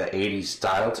it like an 80s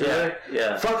style to it.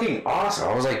 Yeah. Fucking awesome.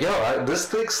 I was like, this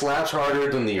thing slaps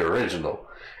harder than the original.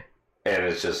 And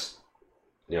it's just,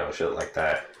 shit like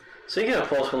that. Speaking of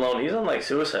Post Malone, he's on like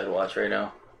Suicide Watch right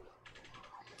now.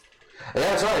 Yeah,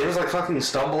 that's right. He was like fucking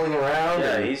stumbling around.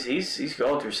 Yeah, he's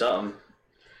going through something.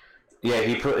 Yeah,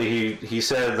 he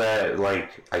said that,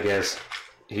 like, I guess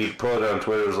he put on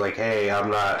Twitter, was like, hey, I'm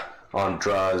not on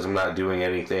drugs, I'm not doing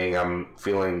anything, I'm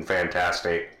feeling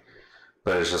fantastic.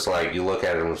 But it's just like, you look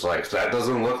at it and it's like, that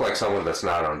doesn't look like someone that's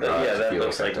not on drugs. Yeah, that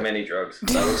looks like many drugs.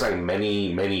 That looks like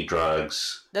many, many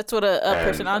drugs. That's what a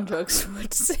person on drugs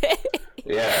would say.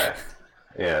 Yeah.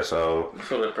 Yeah, so...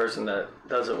 For the person that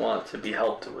doesn't want to be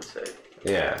helped would say.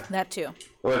 Yeah. That too.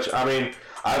 Which, I mean,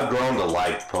 I've grown to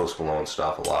like Post Malone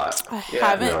stuff a lot. I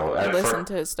haven't listened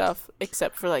to his stuff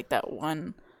except for like that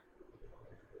one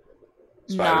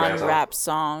non-rap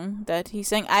song that he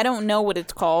sang. I don't know what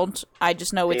it's called. I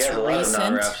just know it's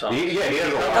recent. He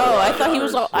has a lot I thought he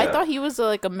was. I thought he was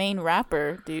like a main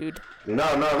rapper, dude. No.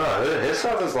 His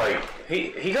stuff is like he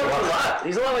goes a lot.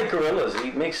 He's a lot like Gorillaz.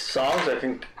 He makes songs that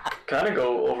can kind of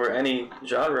go over any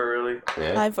genre, really.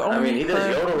 Yeah. I've only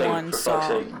heard one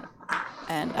song, sake.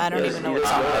 And I don't even know what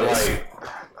song it is.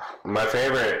 My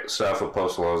favorite stuff with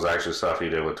Post Malone is actually stuff he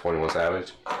did with 21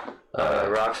 Savage.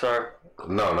 Rockstar.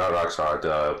 No, not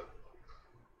Rockstar.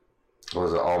 What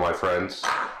was it? All My Friends.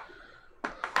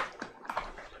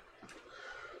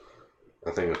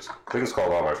 I think it's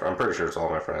called All My Friends. I'm pretty sure it's All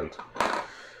My Friends.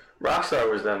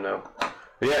 Rockstar was them though.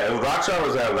 Yeah, Rockstar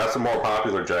was them. That's a more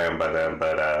popular jam by them.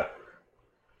 But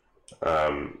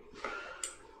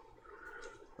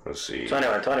let's see.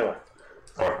 21.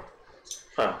 Oh.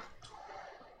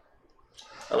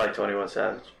 I like 21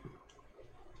 Savage.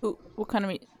 What kind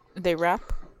of they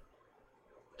rap?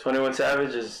 21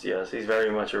 Savage is, yes, he's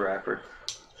very much a rapper.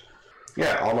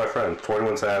 Yeah, All My Friends.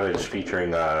 21 Savage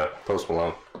featuring Post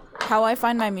Malone. How I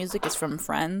find my music is from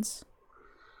friends.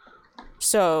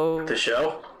 So... The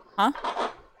show? Huh?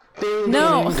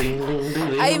 No.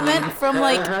 I meant from,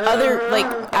 like, other, like,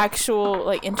 actual,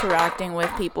 like, interacting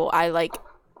with people. I like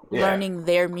learning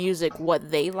their music,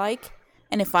 what they like.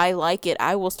 And if I like it,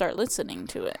 I will start listening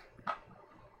to it.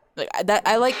 Like,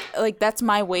 that's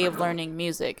my way of learning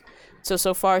music.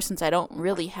 So far, since I don't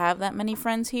really have that many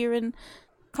friends here in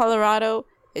Colorado,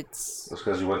 it's... That's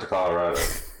because you went to Colorado.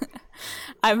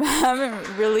 I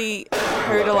haven't really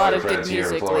heard a lot of good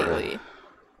music lately.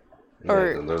 Yeah,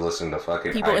 or they're listening to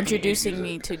fucking people IPA introducing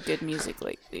music. me to good music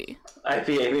lately.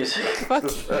 IPA music. Fuck.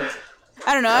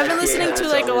 I don't know. I've been listening to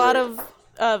like a lot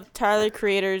of Tyler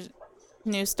Creator's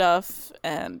new stuff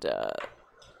and oh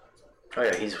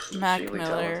yeah, he's Mac really Miller.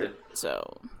 talented.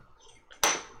 So.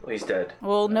 Well, he's dead.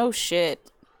 Well, no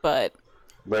shit, but.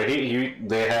 But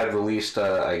they had released,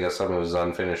 I guess, some of his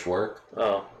unfinished work.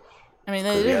 Oh. I mean,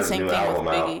 they did the same thing with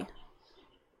Biggie. Out.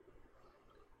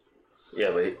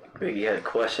 Yeah, but Biggie had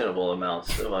questionable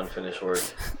amounts of unfinished work.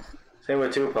 Same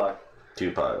with Tupac. I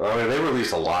mean, they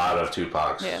released a lot of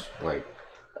Tupac's. Yeah. Like,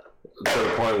 to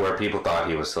the point where people thought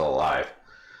he was still alive.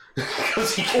 Or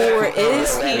is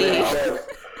he?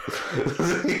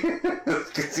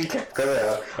 Because he kept coming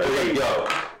out. Okay,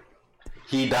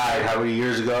 he died how many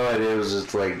years ago? And it was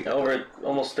just like... Over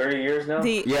almost 30 years now?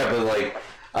 Yeah, but like,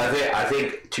 I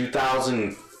think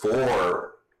 2004...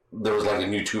 There was like a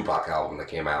new Tupac album that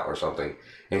came out or something,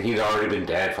 and he'd already been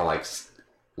dead for like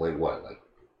what? Like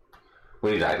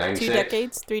when he died, 96? 2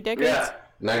 decades, 3 decades.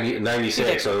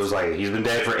 96, so it was like he's been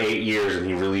dead for 8 years and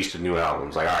he released a new album.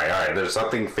 It's like, all right, there's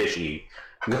something fishy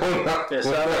going on.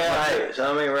 Yeah,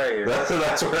 something right here.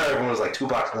 That's where everyone was like,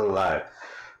 Tupac's still alive.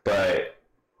 But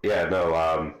yeah, no,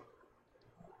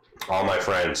 all my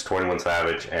friends, 21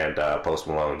 Savage and Post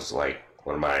Malone's like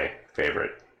one of my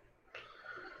favorite.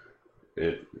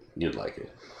 You'd like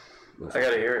it. I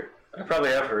gotta hear it. I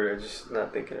probably have heard it, I'm just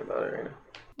not thinking about it right now.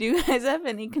 Do you guys have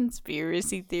any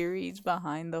conspiracy theories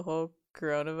behind the whole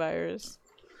coronavirus?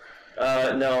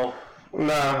 No.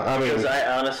 No, I mean... Because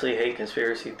I honestly hate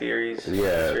conspiracy theories.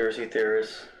 Yeah. Conspiracy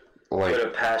theorists. Like, with a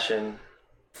passion.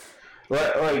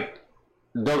 Like,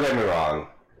 don't get me wrong.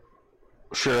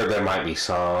 Sure, there might be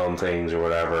some things or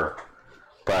whatever,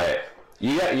 but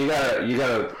you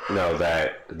gotta know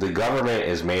that the government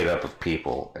is made up of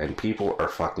people, and people are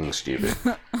fucking stupid.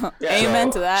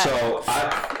 Amen to that. So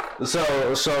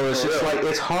it's just like,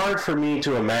 it's hard for me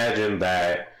to imagine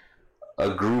that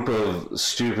a group of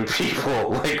stupid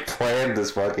people like planned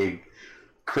this fucking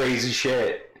crazy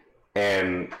shit,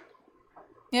 and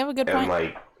you have a good point.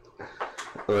 Like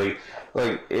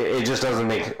it just doesn't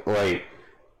make like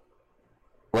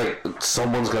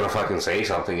someone's gonna fucking say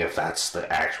something if that's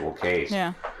the actual case.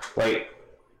 Yeah. Like,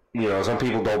 you know, some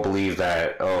people don't believe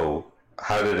that. Oh,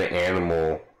 how did an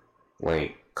animal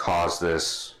like cause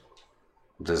this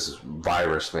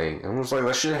virus thing? And it's like,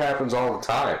 that shit happens all the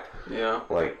time. Yeah.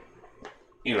 Like,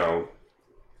 you know,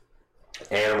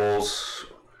 animals,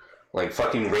 like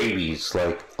fucking rabies.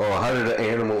 Like, oh, how did an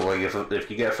animal, like, if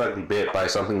you get fucking bit by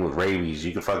something with rabies,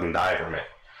 you could fucking die from it.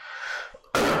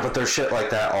 But there's shit like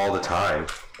that all the time.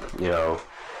 You know,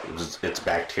 it's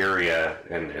bacteria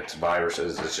and it's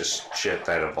viruses. It's just shit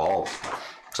that evolves.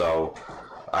 So,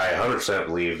 I 100%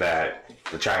 believe that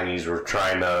the Chinese were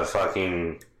trying to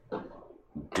fucking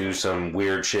do some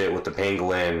weird shit with the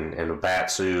pangolin and the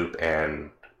bat soup, and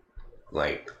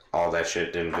like all that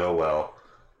shit didn't go well,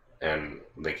 and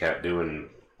they kept doing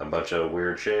a bunch of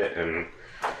weird shit, and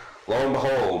lo and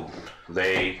behold,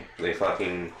 they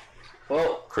fucking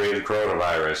created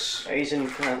coronavirus. Asian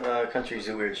countries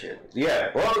do weird shit.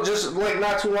 Yeah, well, just like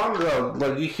not too long ago,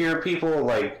 like you hear people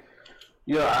like,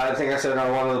 you know, I think I said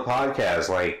on one of the podcasts,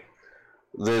 like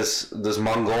this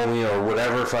Mongolian or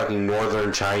whatever fucking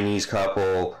northern Chinese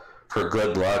couple, for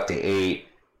good luck, they ate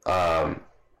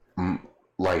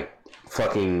like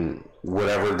fucking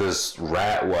whatever this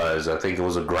rat was. I think it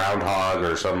was a groundhog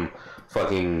or some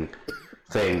fucking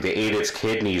thing. They ate its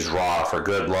kidneys raw for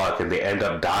good luck, and they end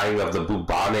up dying of the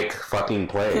bubonic fucking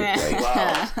plague. Like,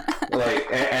 wow. Like,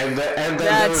 and then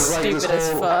there was like stupid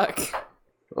this whole, as fuck.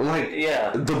 Like,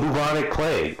 yeah, the bubonic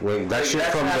plague. Like that shit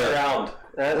from the.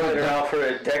 That's been around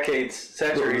for decades,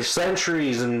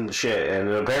 centuries and shit, and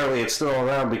apparently it's still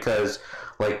around because,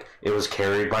 like, it was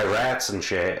carried by rats and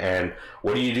shit. And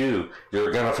what do?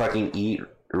 You're gonna fucking eat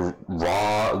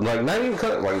raw, like not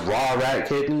even like raw rat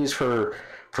kidneys for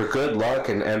good luck,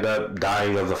 and end up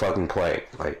dying of the fucking plague.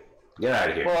 Like, get out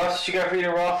of here. Well, that's what you got for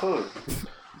eating raw food.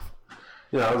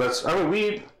 You know, we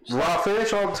eat raw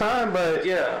fish all the time, but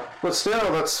yeah, but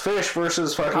still, that's fish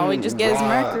versus fucking. All we just get is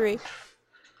mercury.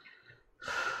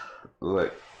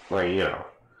 Like you know,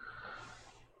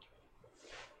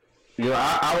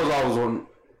 I was always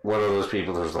one of those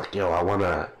people that was like, yo, I want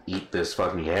to eat this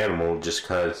fucking animal just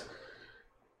because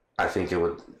I think it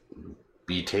would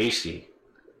be tasty.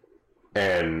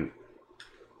 And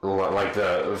like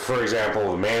for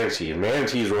example, the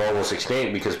manatees were almost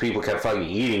extinct because people kept fucking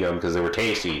eating them because they were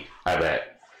tasty. I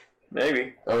bet.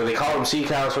 Maybe. I mean, they call them sea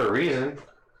cows for a reason,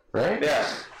 right? Yeah.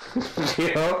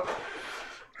 You know,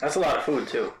 that's a lot of food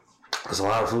too. It's a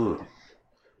lot of food,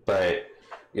 but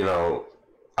you know,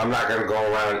 I'm not gonna go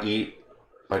around and eat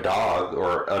my dog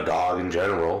or a dog in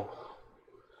general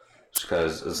just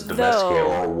because it's a domesticated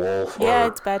or a wolf. Yeah,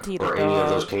 it's bad to eat or a any dog. of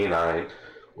those canine.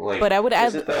 Like, but I would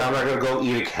add. I'm not gonna go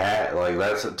eat a cat. Like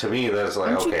that's, to me, that's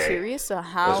like, aren't okay. You curious of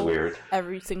how that's weird.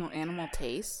 Every single animal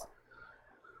tastes?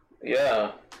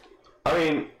 Yeah. I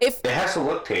mean, it has to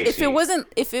look tasty. If it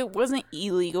wasn't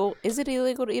illegal, is it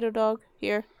illegal to eat a dog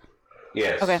here?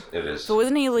 Yes. Okay. It is. If it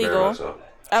wasn't illegal, so.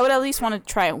 I would at least want to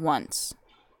try it once.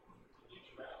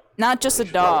 Not just a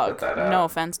dog. No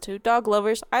offense to dog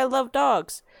lovers. I love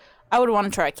dogs. I would want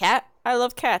to try a cat. I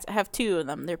love cats. I have 2 of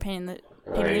them. They're pain in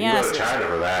the ass.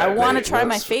 I want to try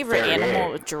my favorite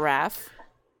animal, a giraffe.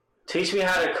 Teach me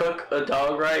how to cook a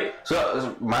dog right.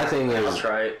 So my thing is, I'll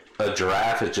try it. A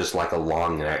giraffe is just like a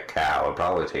long neck cow. It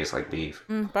probably tastes like beef.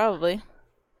 Probably.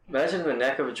 Imagine the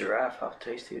neck of a giraffe. How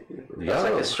tasty it would be. That's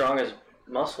like as strong as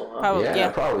muscle, huh? Probably,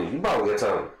 yeah. Probably. You probably get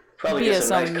some. Probably get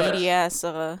some nice meaty ass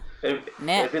neck.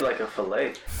 It'd be like a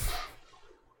fillet.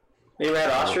 You ever had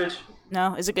ostrich?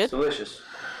 No, is it good? It's delicious.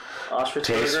 Ostrich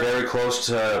Tastes burger. very close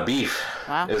to beef.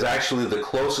 Wow. It's actually the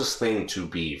closest thing to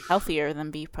beef. Healthier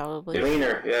than beef, probably.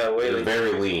 Leaner, yeah, way It's leaner.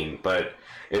 very lean, but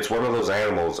it's one of those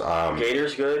animals.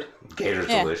 Gator's good. Gator's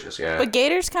Yeah. delicious, yeah. But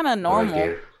gator's kind of I like normal,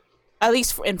 gator. at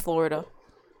least in Florida.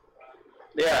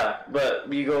 Yeah,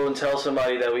 but you go and tell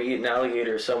somebody that we eat an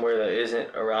alligator somewhere that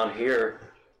isn't around here,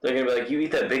 they're gonna be like, "You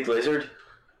eat that big lizard?"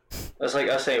 That's like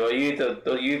us saying, "Well, you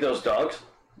eat those dogs?"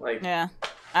 Like, Yeah.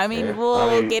 I mean, Yeah. well,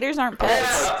 I mean- gators aren't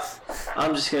pets.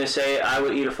 I'm just gonna say I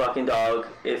would eat a fucking dog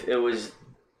if it was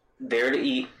there to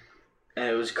eat and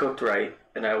it was cooked right,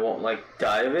 and I won't like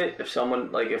die of it. If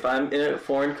someone like if I'm in a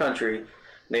foreign country and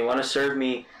they want to serve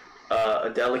me a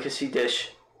delicacy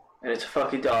dish and it's a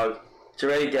fucking dog, it's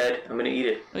already dead. I'm gonna eat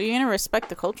it. Well, you're gonna respect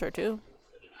the culture too.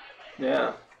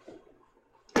 Yeah.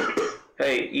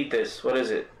 Hey, eat this. What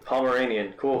is it?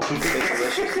 Pomeranian. Cool.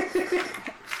 Tastes delicious.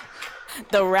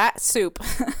 The rat soup.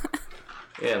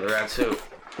 Yeah, the rat soup.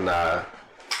 Nah.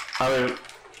 I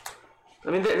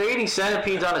mean, They're eating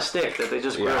centipedes on a stick that they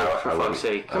just grilled, Yeah, for I fuck's wouldn't-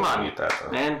 sake. I Come wouldn't on, eat that,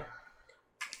 though. man.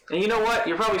 And you know what?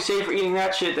 You're probably safer eating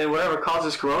that shit than whatever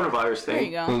causes coronavirus There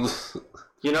thing. you go.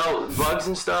 You know, bugs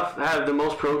and stuff have the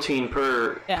most protein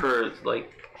per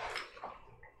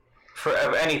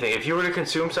of anything. If you were to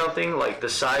consume something like the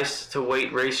size to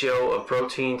weight ratio of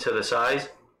protein to the size,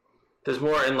 there's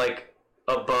more in like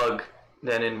a bug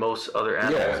than in most other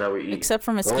animals Yeah. that we eat. Except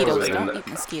for mosquitoes. like Don't in eat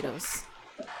mosquitoes.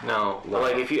 No, but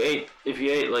like if you ate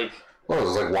like well,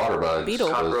 it's like water bugs. Beetle.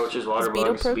 cockroaches, water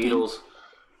beetle bugs, protein? beetles.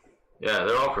 Yeah,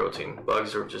 they're all protein.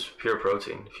 Bugs are just pure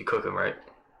protein if you cook them right.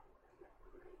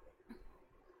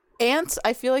 Ants,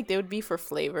 I feel like they would be for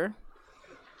flavor.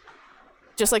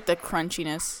 Just like the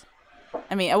crunchiness.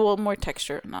 I mean, well, more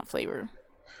texture, not flavor.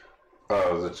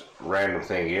 Oh, that's a random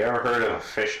thing. You ever heard of a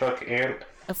fishhook ant?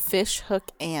 A fish hook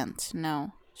ant.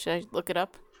 No. Should I look it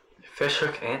up?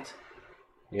 Fishhook ant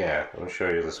Yeah, let me show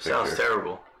you this picture. sounds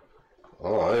terrible.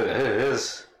 Oh, it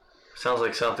is. Sounds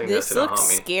like something This that's gonna looks haunt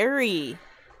me. scary.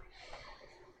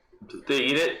 They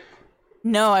eat it?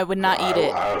 No, I would not eat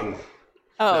it.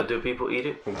 Oh, Do people eat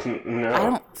it? No. I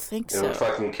don't think It would so.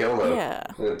 fucking kill them. Yeah.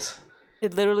 It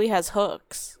It literally has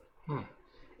hooks.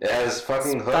 has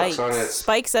fucking hooks on its...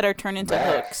 Spikes that are turned into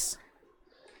back. hooks.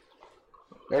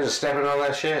 They're just stepping on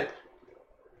that shit.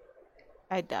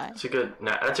 I'd die. That's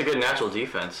a good natural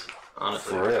defense,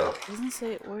 honestly. For real. Doesn't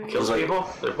say it where. Kills It's like- people?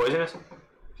 They're poisonous?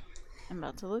 I'm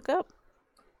about to look up.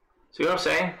 See what I'm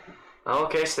saying? Oh,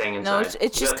 okay, staying inside. No, it's You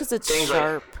just got because it's things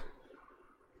sharp.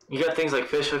 You got things like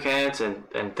fishhook ants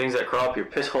and things that crawl up your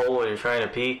piss hole when you're trying to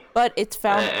pee But it's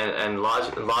found. and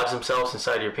lodge themselves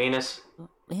inside your penis.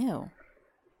 Ew.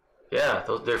 Yeah,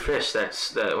 they're fish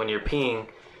that when you're peeing,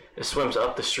 it swims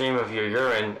up the stream of your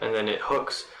urine and then it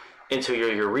hooks into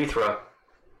your urethra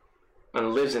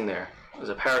and lives in there as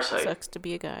a parasite. Sucks to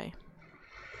be a guy.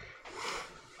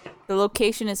 The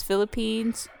location is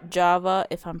Philippines, Java,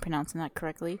 if I'm pronouncing that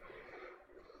correctly.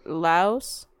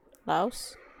 Laos.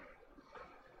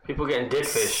 People getting dick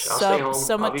fish. I'll stay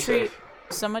home. I'll be safe.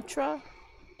 Sumatra,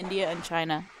 India, and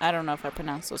China. I don't know if I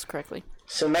pronounced those correctly.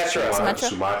 Symmetra.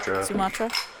 Sumatra? Sumatra?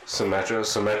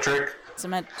 Symmetric.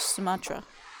 Sumatra.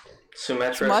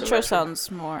 Sumatra. Sounds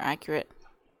more accurate.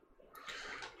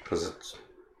 Because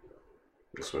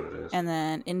that's what it is. And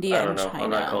then I India don't and know. China. I'm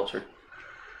not cultured.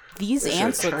 These They said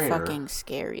ants look China. fucking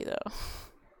scary though.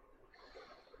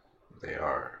 They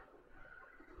are.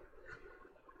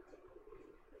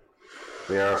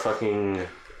 They are fucking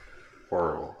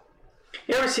horrible.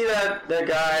 You ever see that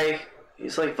guy?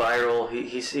 He's like viral.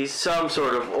 He's some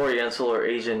sort of Oriental or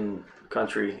Asian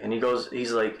country, and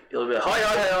he's like he'll be like, hi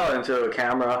hi hi into a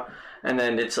camera, and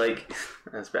then it's like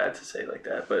that's bad to say like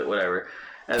that, but whatever.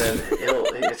 And then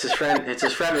it's his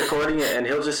friend recording it, and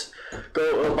he'll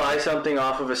go buy something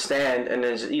off of a stand, and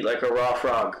then just eat like a raw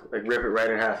frog, like rip it right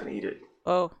in half and eat it.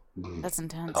 Oh, that's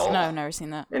intense. Oh. No, I've never seen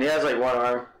that. And he has like one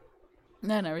arm.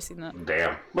 No, I've never seen that.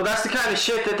 Damn. Well, that's the kind of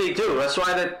shit that they do. That's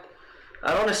why I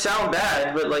don't want to sound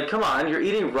bad, but like, come on, you're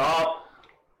eating raw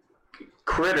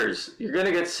critters. You're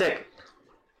gonna get sick.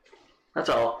 That's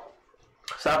all.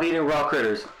 Stop eating raw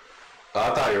critters. I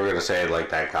thought you were gonna say like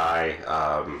that guy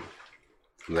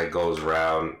that goes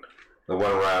around, that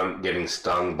went around getting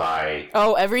stung by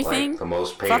Oh, everything? like the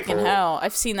most painful. Fucking hell.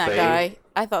 I've seen that thing. guy.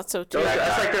 I thought so too.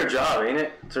 That's like their job, ain't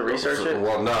it? To research it.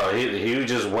 Well, no, he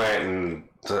just went and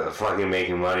fucking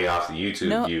making money off the YouTube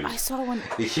No, views. I saw one.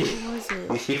 What was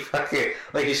it? He fucking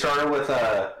like he started with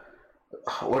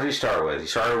what did he start with? He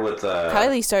started with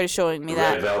Kylie started showing me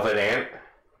Red that. Velvet Ant,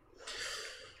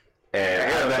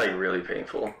 and Yeah, that's like really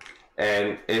painful.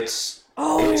 and it's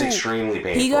Oh, It's extremely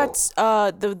painful. he got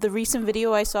the recent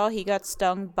video I saw. He got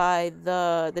stung by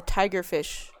the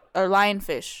tigerfish or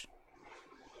lionfish.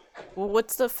 Well,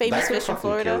 what's the famous that can fish in fucking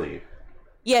Florida? kill you.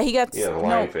 Yeah, he got Yeah, the no.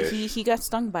 lionfish. He got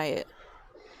stung by it.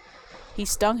 He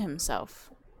stung himself.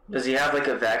 Does he have like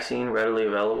a vaccine readily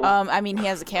available? I mean, he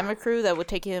has a camera crew that would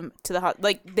take him to the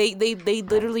like they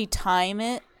literally time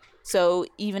it, so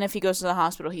even if he goes to the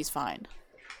hospital, he's fine.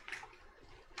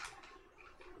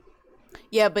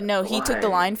 Yeah, but no, he took the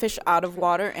lionfish out of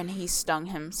water and he stung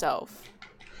himself.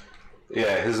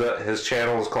 Yeah, his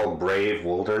channel is called Brave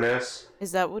Wilderness.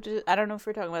 Is that what? I don't know if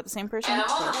we're talking about the same person. Damn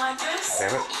it.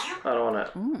 I don't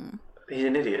want to. He's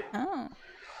an idiot. Oh.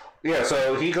 Yeah,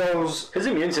 so he goes. His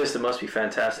immune system must be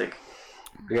fantastic.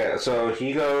 Yeah, so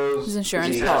he goes. His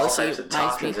insurance He has all policy types of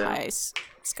must be toxins in it. high,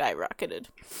 skyrocketed.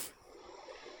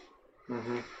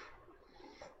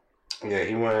 Yeah,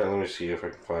 he went. Let me see if I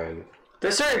can find.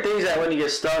 There's certain things that when you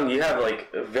get stung, you have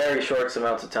like very short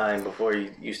amounts of time before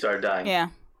you start dying. Yeah.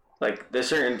 Like there's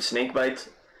certain snake bites.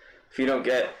 If you don't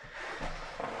get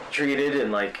treated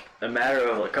in like a matter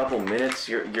of a couple minutes,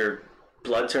 your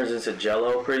blood turns into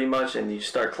jello pretty much, and you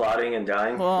start clotting and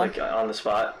dying like on the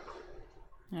spot.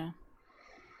 Yeah.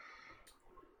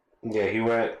 Yeah, he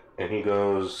went and he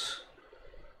goes.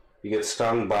 He gets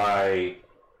stung by.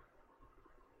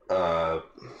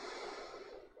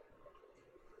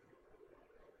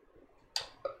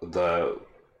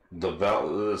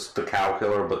 It's the cow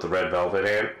killer, but the red velvet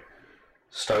ant.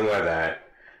 Stung by that.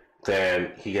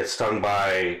 Then he gets stung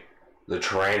by the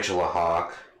tarantula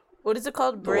hawk. What is it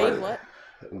called? Brave what?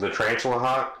 The tarantula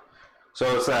hawk.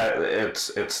 So it's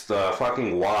the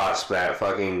fucking wasp that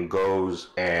fucking goes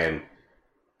and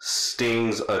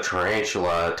stings a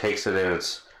tarantula, takes it in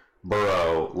its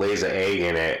burrow, lays an egg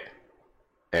in it,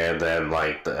 and then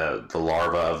like the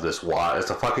larva of this wasp.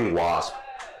 It's a fucking wasp.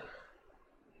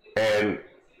 And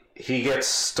he gets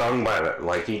stung by that.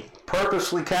 Like, he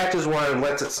purposely catches one and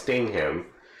lets it sting him.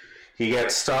 He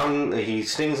gets stung. He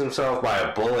stings himself by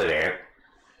a bullet ant.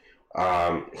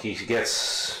 He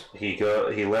lets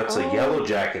a yellow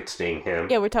jacket sting him.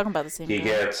 Yeah, we're talking about the same. He guy.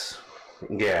 gets,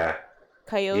 yeah.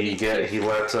 Coyote. He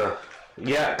lets a,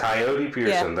 yeah, Coyote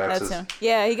Pearson. Yeah, that's his, his. him.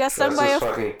 Yeah, he got stung by a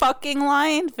fucking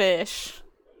lionfish.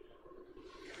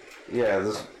 Yeah,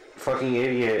 this fucking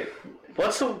idiot.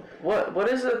 What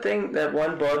is the thing, that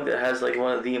one bug that has like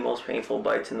one of the most painful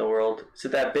bites in the world? Is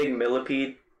it that big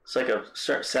millipede? It's like a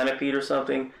centipede or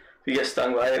something. If you get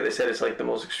stung by it, they said it's like the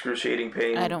most excruciating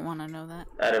pain. I don't want to know that.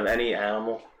 Out of any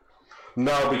animal.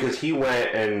 No, because he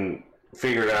went and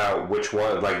figured out which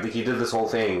one. Like, he did this whole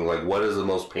thing. Like, what is the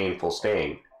most painful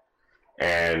sting?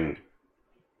 And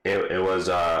it was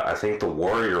I think the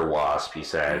warrior wasp. He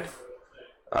said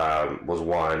was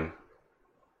one.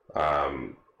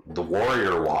 The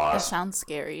warrior wasp. That sounds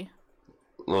scary.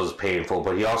 Was painful,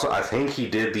 but he also, I think he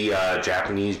did the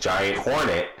Japanese giant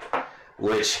hornet,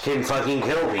 which can fucking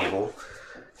kill people.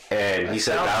 And he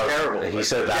said that was terrible. He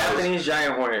said that Japanese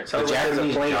giant hornet. The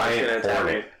Japanese giant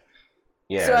hornet.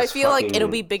 Yeah. So I feel like it'll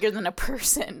be bigger than a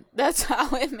person. That's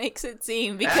how it makes it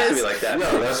seem. Because it has to be like that.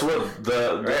 No, that's what aren't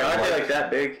they like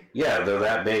that big? Yeah, they're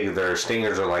that big. Their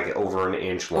stingers are like over an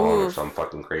inch long or some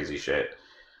fucking crazy shit.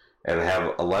 And they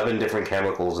have 11 different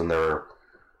chemicals in their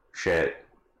shit.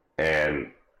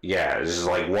 And yeah, it's just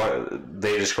like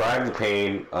they describe the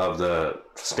pain of the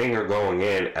stinger going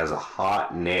in as a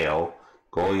hot nail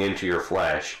going into your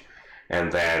flesh,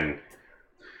 and then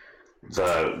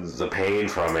the pain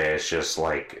from it is just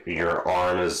like your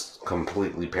arm is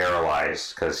completely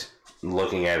paralyzed. Because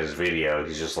looking at his video,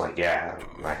 he's just like, yeah,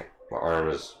 my arm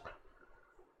is,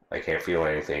 I can't feel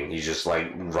anything. He's just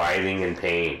like writhing in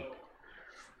pain.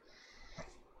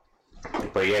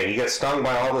 But yeah, he gets stung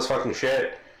by all this fucking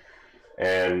shit.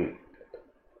 And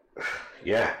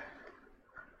yeah,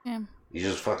 he's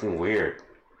just fucking weird.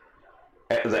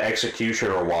 The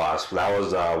Executioner Wasp, that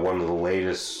was one of the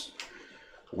latest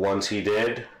ones he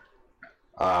did.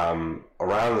 Around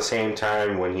the same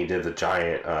time when he did the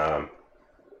giant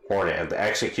hornet. And the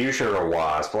Executioner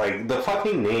Wasp, like the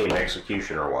fucking name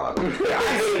Executioner Wasp. I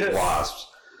hate wasps.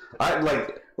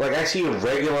 I see a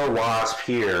regular wasp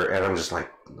here, and I'm just like,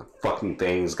 the fucking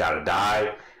thing's gotta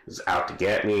die. It's out to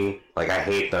get me. Like, I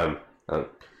hate them. I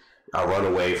run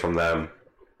away from them.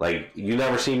 Like, you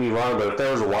never see me run, but if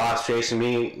there was a wasp chasing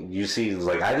me, you see,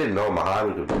 like, I didn't know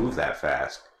Muhammad could move that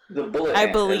fast. The bullet I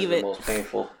ant believe is it. the most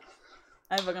painful.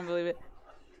 I fucking believe it.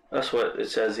 That's what it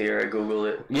says here. I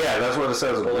googled it. Yeah, that's what it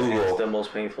says on Bullet Google. It's the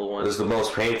most painful one. It's the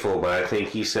most painful, but I think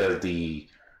he said the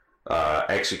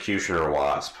Executioner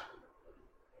Wasp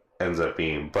ends up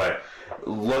being. But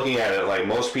looking at it, like,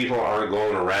 most people aren't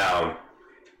going around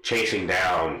chasing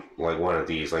down like one of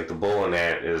these. Like the bull and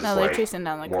ant is No, they're like chasing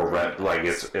down like more red. Like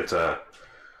it's a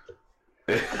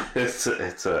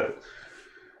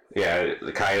yeah.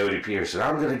 The Coyote Peter said,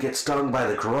 "I'm gonna get stung by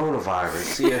the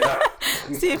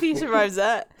coronavirus." See if he survives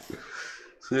that.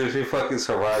 See if he fucking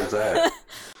survives that.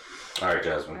 All right,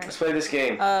 Jasmine. Let's play this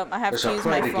game. I have Let's to use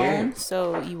play my the phone, game.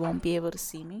 so you won't be able to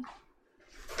see me.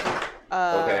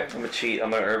 Okay, I'm gonna cheat.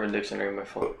 I'm an Urban Dictionary on my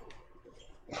phone.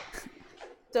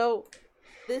 So,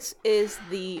 this is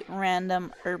the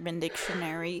random Urban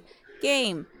Dictionary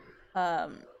game.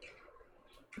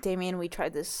 Damien, we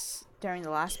tried this during the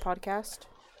last podcast.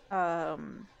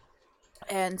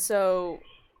 And so,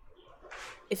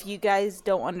 if you guys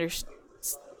don't understand,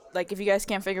 like, if you guys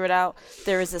can't figure it out,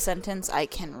 there is a sentence I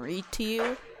can read to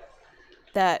you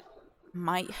that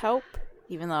might help,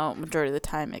 even though majority of the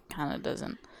time it kind of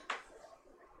doesn't,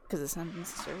 because the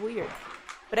sentences are weird.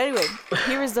 But anyway,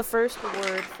 here is the first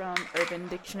word from Urban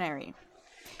Dictionary.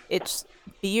 It's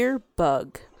beer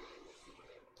bug.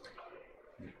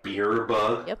 Beer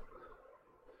bug. Yep.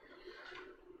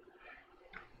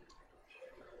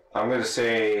 I'm gonna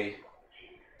say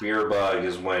beer bug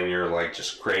is when you're like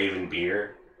just craving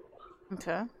beer.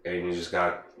 Okay. And you're just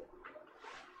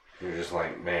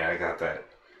like, man, I got that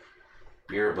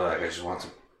beer bug. I just want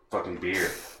some fucking beer.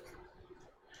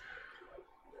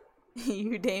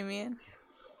 You, Damien?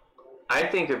 I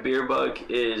think a beer bug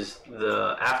is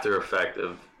the after effect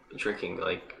of drinking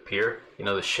like beer. You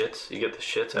know the shits. You get the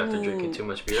shits after drinking too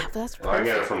much beer. That's Oh, I get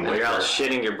it perfect. from You're liquor. out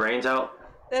shitting your brains out.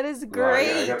 That is No,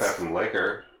 great. I got that from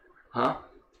liquor. Huh?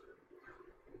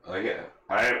 I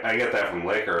get that from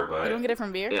liquor, You don't but get it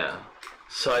from beer? Yeah.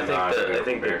 So I No, I think get it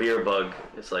the from beer. beer bug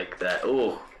is like that.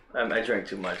 Ooh, I drank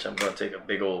too much. I'm gonna take a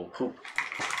big old poop.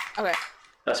 Okay.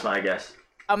 That's my guess.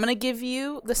 I'm going to give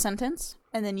you the sentence,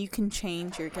 and then you can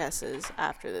change your guesses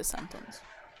after the sentence.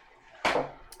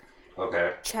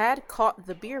 okay. Chad caught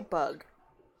the beer bug,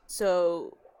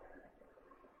 so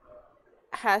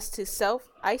has to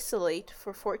self-isolate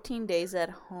for 14 days at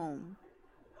home.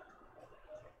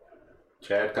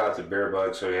 Chad caught the beer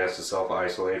bug, so he has to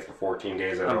self-isolate for 14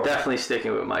 days at I'm home. definitely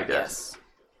sticking with my guess.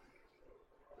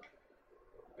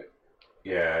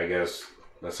 Yeah, I guess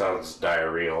that sounds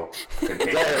diarrheal.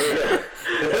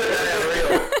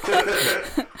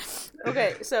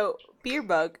 Okay, so beer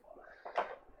bug,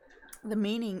 the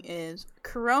meaning is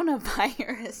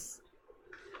coronavirus.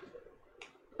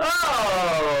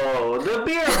 Oh, the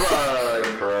beer bug.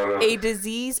 Corona. A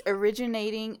disease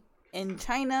originating in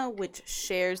China which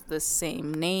shares the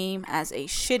same name as a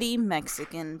shitty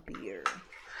Mexican beer.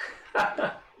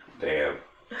 Damn.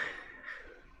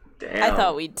 Damn. I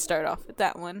thought we'd start off with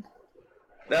that one.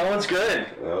 that one's good.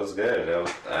 That was good.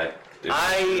 I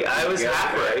was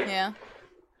half right. Yeah.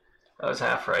 I was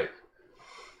half right.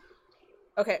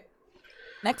 Okay.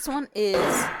 Next one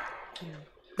is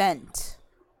bent.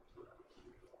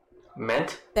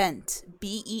 Mint? Bent.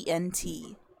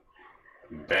 B-E-N-T.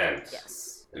 Bent.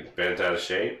 Yes. Like bent out of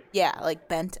shape? Yeah, like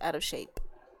bent out of shape.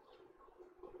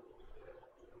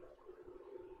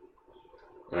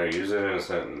 No, use it in a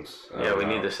sentence. I Yeah, don't we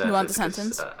know. need the sentence. You want the 'cause,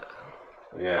 sentence?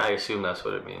 Yeah. I assume that's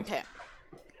what it means. Okay.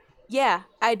 Yeah,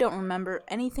 I don't remember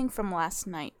anything from last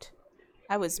night.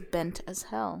 I was bent as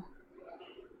hell.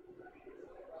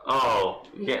 Oh,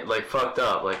 you get like fucked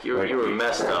up. Like you were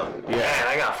messed up. Yeah. Man,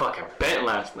 I got fucking bent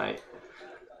last night.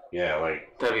 Yeah,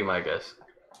 like, That'd be my guess.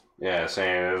 yeah,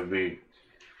 saying it would be,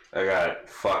 I got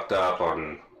fucked up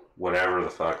on whatever the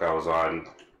fuck I was on,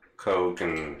 coke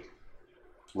and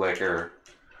liquor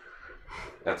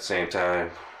at the same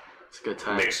time, It's a good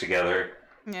time. mixed together.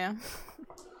 Yeah.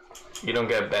 You don't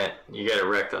get bent. You get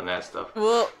erect on that stuff.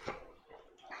 Well,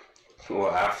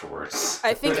 Well, afterwards.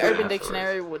 I think Urban Afterwards.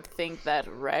 Dictionary would think that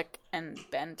wreck and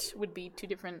bent would be two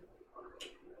different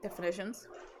definitions.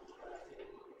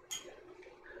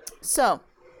 So,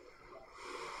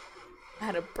 I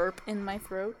had a burp in my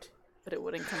throat, but it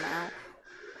wouldn't come out.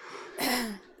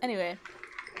 Anyway,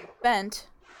 bent,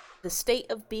 the state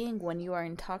of being when you are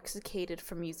intoxicated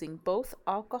from using both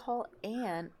alcohol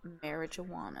and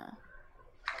marijuana.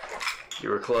 You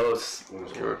were close.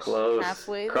 You were close.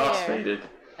 Halfway there. Crossfaded.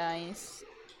 Nice.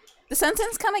 The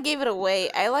sentence kind of gave it away.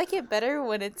 I like it better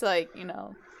when it's like,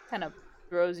 kind of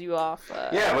throws you off.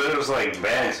 Yeah, but it was like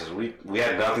bent. We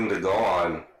had nothing to go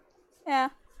on. Yeah.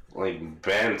 Like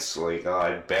bent, like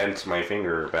I bent my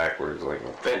finger backwards, like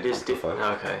Bent is what the fuck?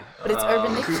 Okay. But it's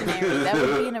Urban Dictionary. That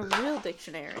would be in a real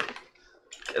dictionary.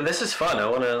 This is fun.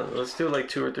 Let's do like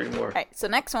 2 or 3 more. Alright, so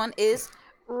next one is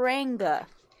Ranga.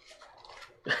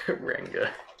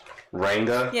 Ranga.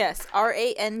 Ranga? Yes,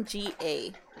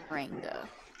 R-A-N-G-A. Ranga.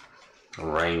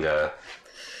 Ranga.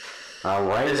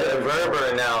 Ranga. Is it a verb or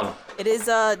a noun? It is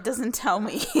doesn't tell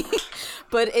me.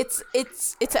 But it's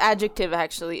an adjective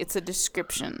actually. It's a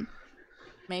description.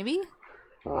 Maybe?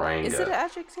 Ranga. Is it an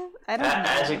adjective? I don't know. An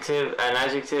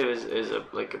adjective is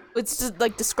It's just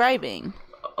like describing.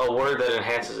 a word that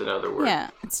enhances another word. Yeah,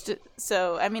 it's just,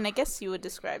 so I mean I guess you would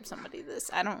describe somebody this.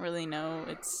 I don't really know.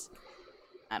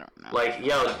 I don't know. Like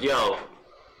yo,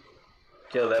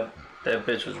 that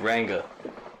bitch was Ranga.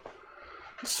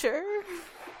 Sure.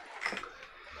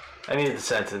 I needed the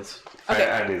sentence. Okay.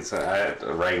 I did say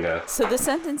Ranga. So the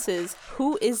sentence is,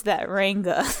 who is that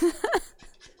Ranga?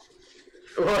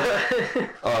 What?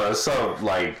 Oh, that's so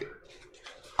like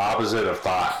opposite of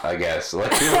thought, I guess.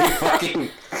 Like really fucking.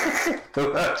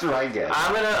 That's Ranga.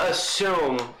 I'm gonna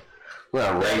assume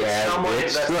Well, Ranga that ass someone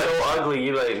bitch. that's so ugly,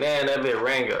 you like, man, that bitch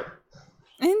Ranga.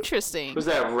 Interesting. Who's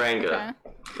that Ranga? Okay.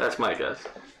 That's my guess.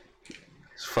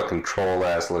 It's fucking troll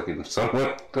ass looking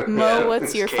someone. Mo,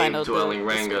 what's your Cave final dwelling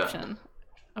Ranga. description?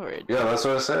 Or Yeah, that's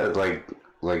what I said.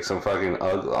 Like some fucking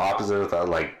opposite of that,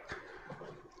 like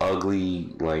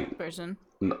ugly, like person?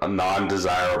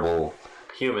 non-desirable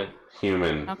Human.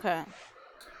 human. Okay.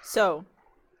 So,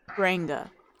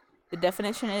 Ranga. The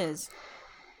definition is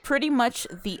pretty much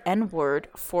the N-word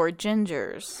for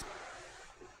gingers.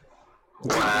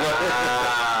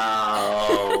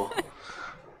 Wow.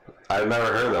 I've never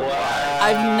heard that. Why?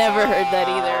 I've never heard that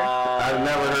either. I've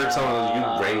never heard someone you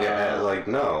Ranga ass. Like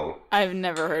no, I've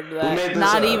never heard of made that. this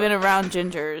Not up? even around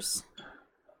gingers.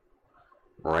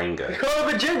 Ranga. Call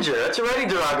him a ginger. That's already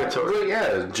derogatory. Well,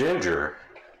 yeah, ginger.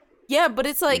 Yeah, but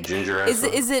it's like, Ginger is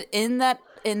ass. it in that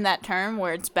term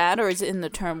where it's bad, or is it in the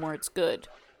term where it's good?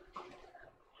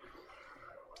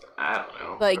 I don't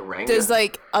know. Like, Ranga? does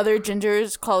like other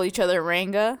gingers call each other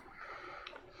Ranga?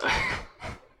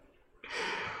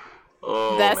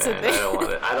 Oh, That's man, the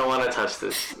thing. I don't want to touch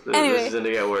this. Anyway, This is going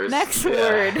to get worse. next Yeah.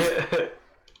 word.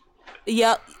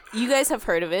 Yeah, you guys have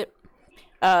heard of it.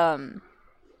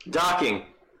 Docking.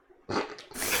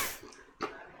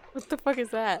 What the fuck is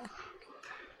that?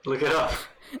 Look it up.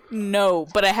 No,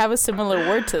 but I have a similar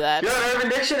word to that. Yo, Urban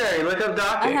Dictionary. Look up I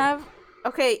docking. have.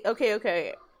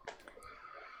 Okay.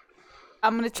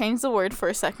 I'm gonna change the word for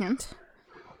a second.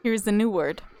 Here's the new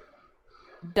word.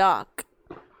 Dock.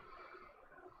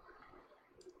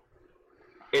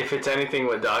 If it's anything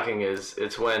what docking is,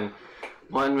 it's when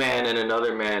one man and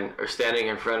another man are standing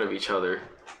in front of each other.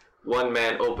 One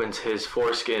man opens his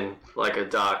foreskin like a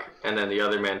dock, and then the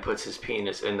other man puts his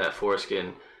penis in that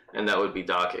foreskin, and that would be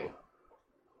docking.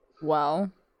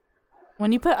 Well,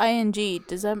 when you put ing,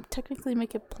 does that technically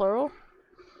make it plural?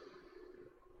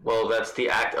 Well, that's the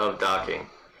act of docking.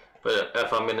 But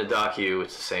if I'm gonna dock you,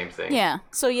 it's the same thing. Yeah.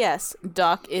 So yes,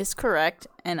 dock is correct,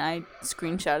 and I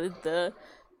screenshotted the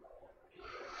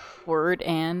word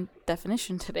and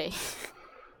definition today.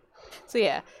 So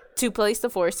yeah, to place the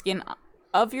foreskin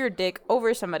of your dick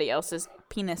over somebody else's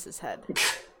penis's head.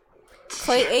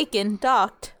 Clay Aiken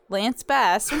docked Lance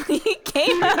Bass when he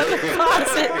came out of the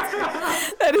closet.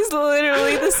 That is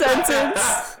literally the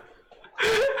sentence.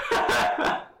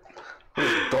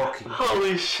 Docking.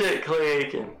 Holy shit, Clay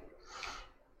Aiken.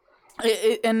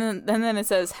 And then it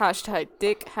says hashtag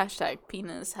dick, hashtag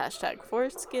penis, hashtag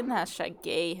foreskin, hashtag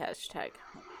gay, hashtag.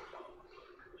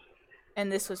 And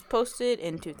this was posted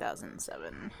in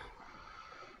 2007.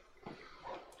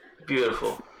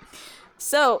 Beautiful.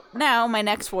 So now my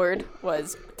next word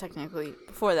was technically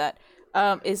before that,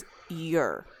 is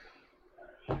yer.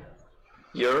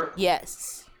 Your?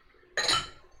 Yes.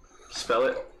 Spell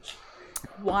it.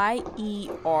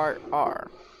 YERR.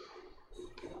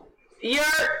 Yer!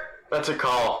 That's a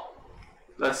call.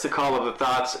 That's the call of the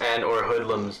thoughts and or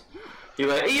hoodlums. You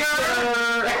like,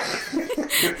 yer!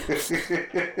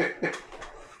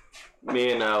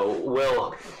 Me and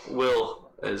Will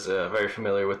is very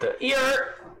familiar with the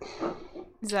yer.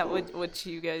 Is that what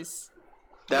you guys?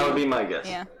 That would be my guess.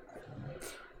 Yeah.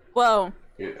 Well,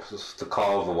 It's the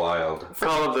call of the wild.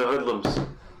 Call of the hoodlums.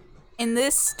 in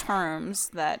this terms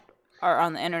that are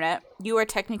on the internet, you are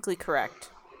technically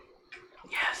correct.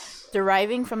 Yes.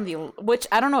 Deriving from the, which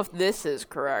I don't know if this is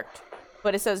correct,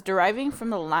 but it says deriving from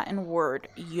the Latin word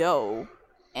yo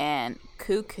and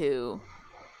cuckoo,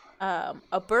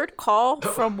 a bird call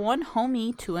from one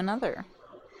homie to another.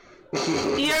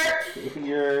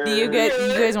 Yer! Do you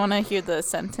guys want to hear the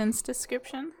sentence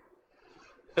description?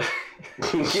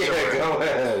 Yeah, go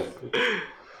ahead.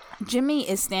 Jimmy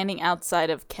is standing outside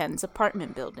of Ken's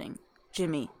apartment building.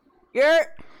 Jimmy, yer.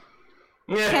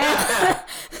 Yeah.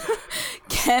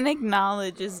 Ken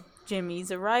acknowledges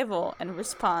Jimmy's arrival and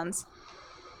responds,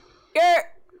 yer.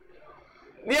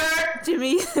 Yer!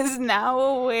 Jimmy is now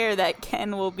aware that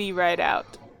Ken will be right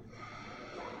out.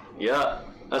 Yeah,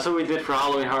 that's what we did for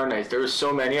Halloween Horror Nights. There was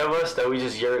so many of us that we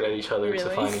just yelled at each other to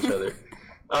Really? find each other.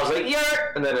 I was like, yeah,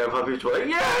 and then the puppies were like,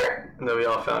 yeah, and then we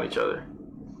all found each other.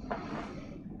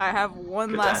 I have one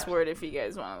Good last time. word if you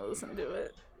guys want to listen to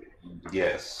it.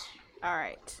 Yes. All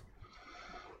right.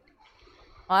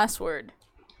 Last word.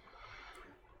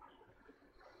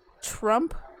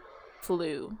 Trump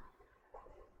flu.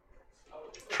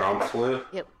 Trump flu?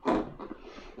 Yep.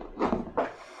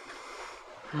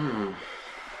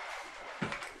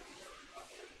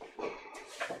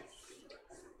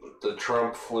 The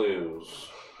Trump flus.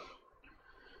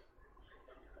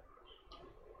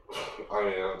 I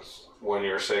mean, it's when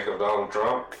you're sick of Donald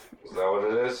Trump. Is that what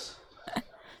it is?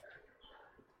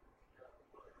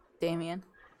 Damien.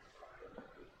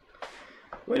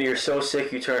 When you're so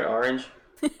sick you turn orange.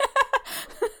 I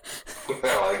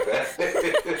like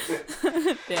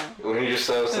that. Damn. When you're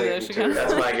so there sick, she you turn goes.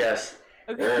 That's my guess.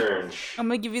 Okay. orange. I'm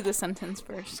gonna give you the sentence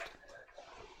first.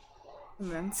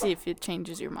 And then see if it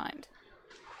changes your mind.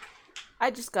 I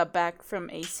just got back from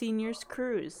a seniors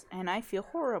cruise and I feel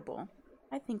horrible.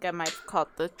 I think I might have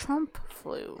caught the Trump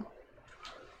flu.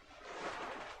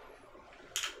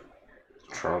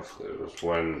 Trump flu is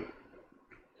when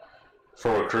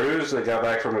for a cruise they got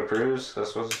back from a cruise.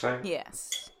 That's what it's saying.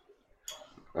 Yes.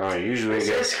 Usually It's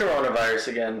get. this coronavirus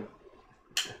again.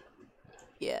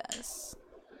 Yes.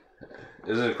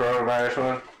 Is it a coronavirus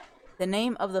one? The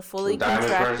name of the fully Diamond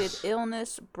contracted Prince?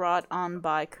 illness brought on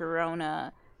by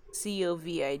corona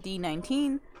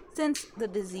COVID-19 since the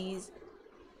disease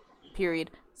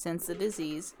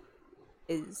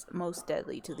is most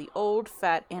deadly to the old,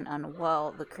 fat, and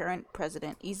unwell. The current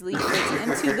president easily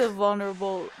fits into the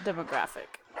vulnerable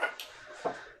demographic.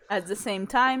 At the same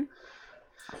time,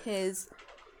 his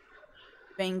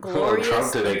vainglorious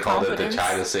Trump today called it the incompetence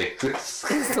China sickness.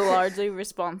 is largely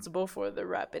responsible for the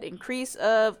rapid increase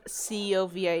of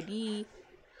COVID-19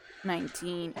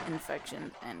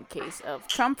 infections and case of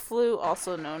Trump flu,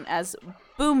 also known as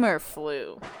boomer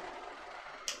flu.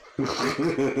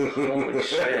 Holy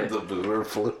shit. The boomer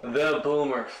flu. The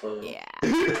boomer flu. Yeah.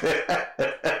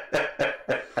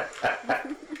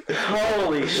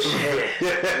 Holy shit.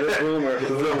 The boomer The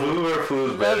flu. boomer flu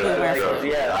is The better. boomer flu.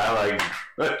 Yeah. I like.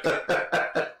 That's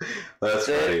That's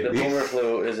it. funny. The boomer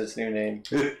flu is its new name.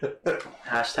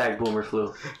 Hashtag boomer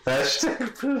flu.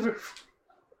 Hashtag boomer flu.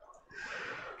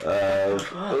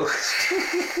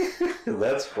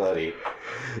 That's funny.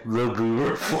 The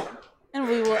boomer flu. And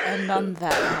we will end on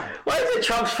that. Why is it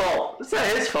Trump's fault? It's not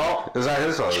his fault. Is that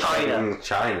his fault? China.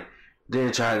 China.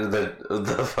 Dude, China,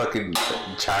 the fucking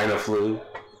China flu.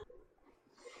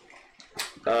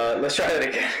 Let's try that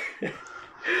again.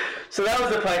 So that was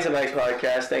the Pints and Mike's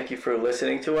podcast. Thank you for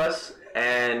listening to us,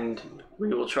 and we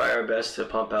will try our best to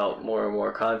pump out more and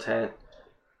more content,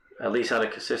 at least on a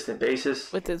consistent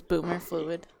basis. With this boomer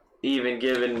fluid. Even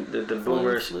given the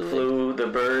boomers fluid. flu, the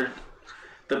bird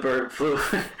flu,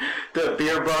 the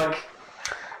beer bug,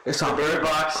 It's the not bird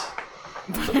box.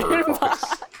 The bird box.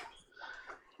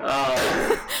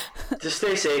 Just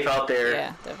stay safe out there.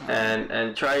 Yeah, definitely.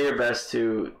 And try your best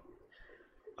to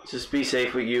just be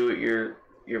safe with your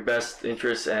best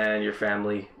interests and your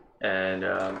family, and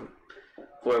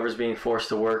whoever's being forced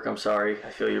to work, I'm sorry, I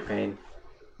feel your pain.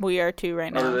 We are too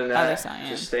right now. Other than At that, least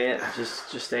I am.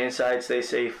 just stay inside, stay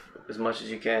safe as much as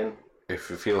you can. If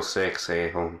you feel sick, stay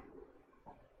at home.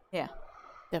 Yeah,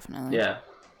 definitely. Yeah.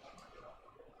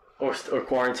 Or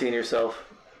quarantine yourself.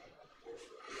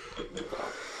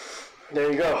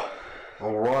 There you go.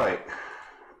 All right.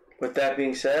 With that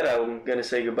being said, I'm going to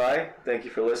say goodbye. Thank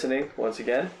you for listening once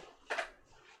again.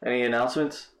 Any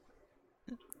announcements?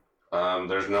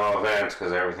 There's no events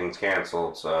because everything's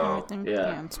canceled. So Everything's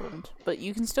Yeah. canceled. But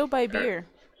you can still buy beer.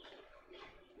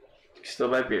 You can still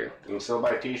buy beer. you can still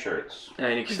buy T-shirts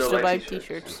And you You can can still buy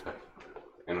t-shirts.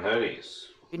 and hoodies.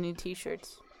 You need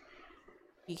t-shirts.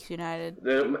 Geeks United.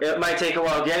 It might take a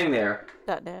while getting there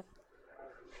 .net.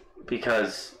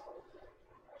 because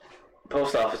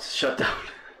post office is shut down.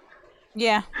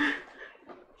 Yeah.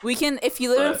 We can, if you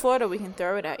live in But- Florida, we can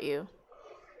throw it at you.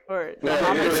 Or the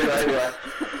Yeah,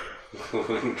 homies.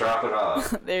 We can drop it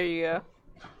off. There you go.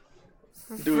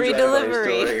 Do Free drive-bys,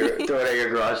 delivery. Throw it at your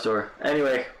garage door.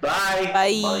 Anyway, bye.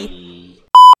 Bye. Bye.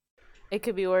 It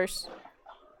could be worse.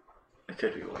 It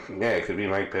could be one. Yeah, it could be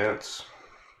Mike Pence.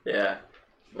 Yeah.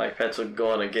 Mike Pence would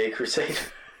go on a gay crusade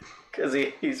because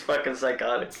he's fucking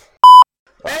psychotic.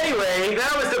 Anyway,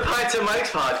 that was the Pints and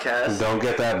Mike's podcast. Don't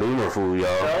get that boomer flu,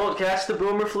 y'all. Don't catch the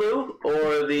boomer flu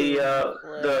or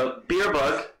the beer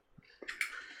bug.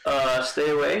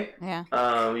 Stay away.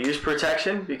 Yeah. Use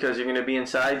protection because you're going to be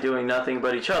inside doing nothing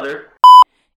but each other.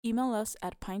 Email us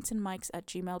at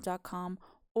pintsandmikes@gmail.com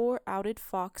or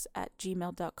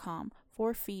outedfox@gmail.com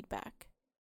for feedback.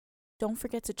 Don't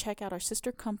forget to check out our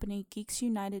sister company,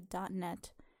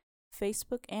 geeksunited.net,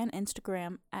 Facebook and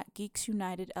Instagram at Geeks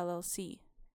United LLC.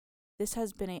 This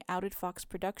has been a Outed Fox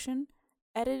production,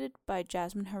 edited by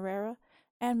Jasmine Herrera,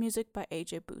 and music by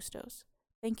AJ Bustos.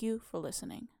 Thank you for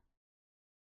listening.